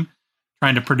time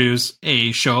trying to produce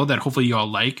a show that hopefully you all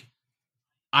like.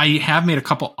 I have made a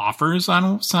couple offers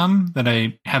on some that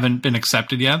I haven't been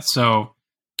accepted yet, so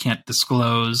can't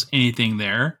disclose anything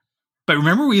there. But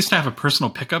remember, we used to have a personal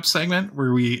pickup segment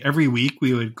where every week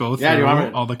we would go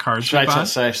through all the cards. Should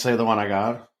I say the one I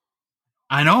got?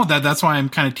 I know that's why I'm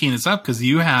kind of teeing this up, because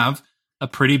you have a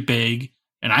pretty big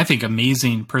and I think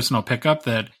amazing personal pickup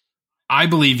that I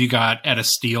believe you got at a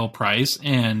steal price.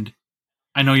 And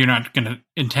I know you're not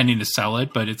intending to sell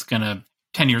it, but it's going to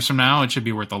 10 years from now, it should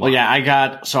be worth a lot. Well, yeah,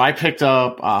 I picked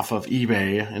up off of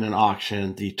eBay in an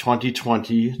auction the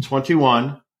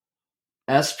 2020-21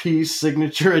 SP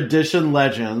Signature Edition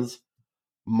Legends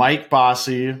Mike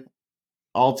Bossy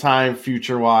all-time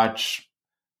Future Watch.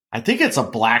 I think it's a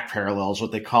black parallel is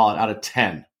what they call it, out of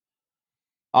 10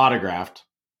 autographed.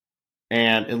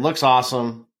 And it looks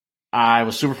awesome. I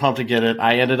was super pumped to get it.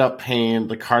 I ended up paying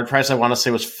the card price, I want to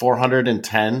say was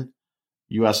 $410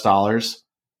 US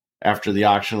after the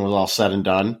auction was all said and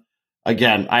done.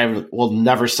 Again, I will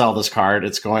never sell this card.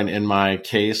 It's going in my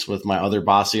case with my other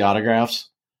Bossy autographs.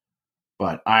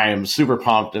 But I am super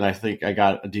pumped, and I think I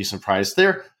got a decent price.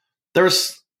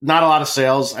 There's not a lot of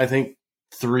sales. I think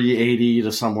 $380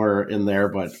 to somewhere in there,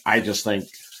 but I just think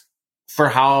for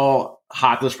how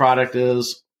hot this product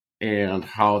is and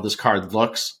how this card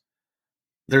looks,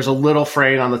 there's a little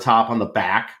fraying on the top on the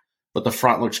back, but the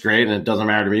front looks great, and it doesn't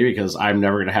matter to me because I'm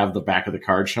never going to have the back of the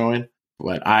card showing.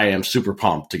 But I am super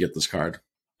pumped to get this card.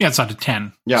 Yeah, it's out of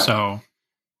 10. Yeah. So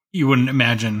you wouldn't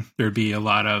imagine there'd be a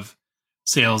lot of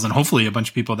sales, and hopefully a bunch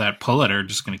of people that pull it are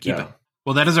just going to keep it.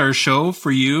 Well, that is our show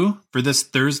for you for this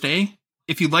Thursday.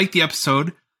 If you liked the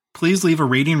episode, please leave a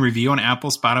rating review on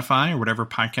Apple, Spotify, or whatever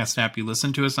podcast app you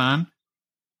listen to us on.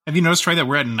 Have you noticed, Troy, that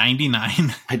we're at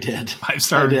 99? I did.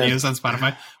 5-star reviews on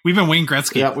Spotify. We've been Wayne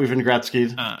Gretzky. Yeah, we've been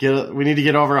Gretzky. We need to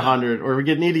get over 100, or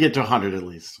need to get to 100 at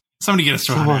least. Somebody get us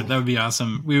to 100. That would be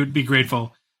awesome. We would be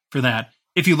grateful for that.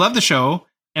 If you love the show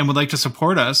and would like to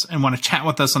support us and want to chat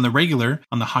with us on the regular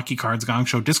on the Hockey Cards Gong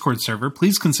Show Discord server,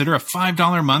 please consider a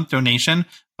 $5 a month donation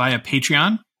via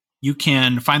Patreon. You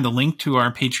can find the link to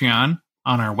our Patreon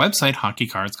on our website,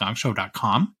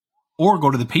 hockeycardsgongshow.com, or go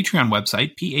to the Patreon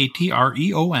website,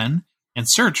 Patreon, and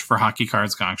search for Hockey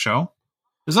Cards Gong Show.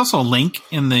 There's also a link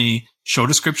in the show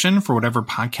description for whatever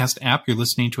podcast app you're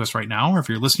listening to us right now, or if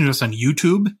you're listening to us on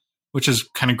YouTube, which is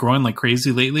kind of growing like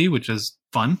crazy lately, which is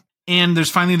fun. And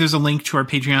there's a link to our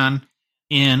Patreon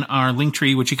in our link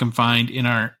tree, which you can find in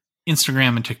our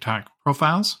Instagram and TikTok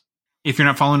profiles. If you're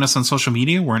not following us on social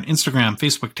media, we're on Instagram,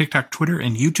 Facebook, TikTok, Twitter,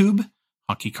 and YouTube,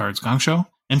 Hockey Cards Gong Show.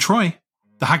 And Troy,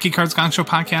 the Hockey Cards Gong Show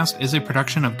podcast is a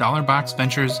production of Dollar Box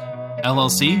Ventures,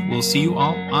 LLC. We'll see you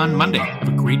all on Monday. Have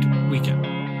a great weekend.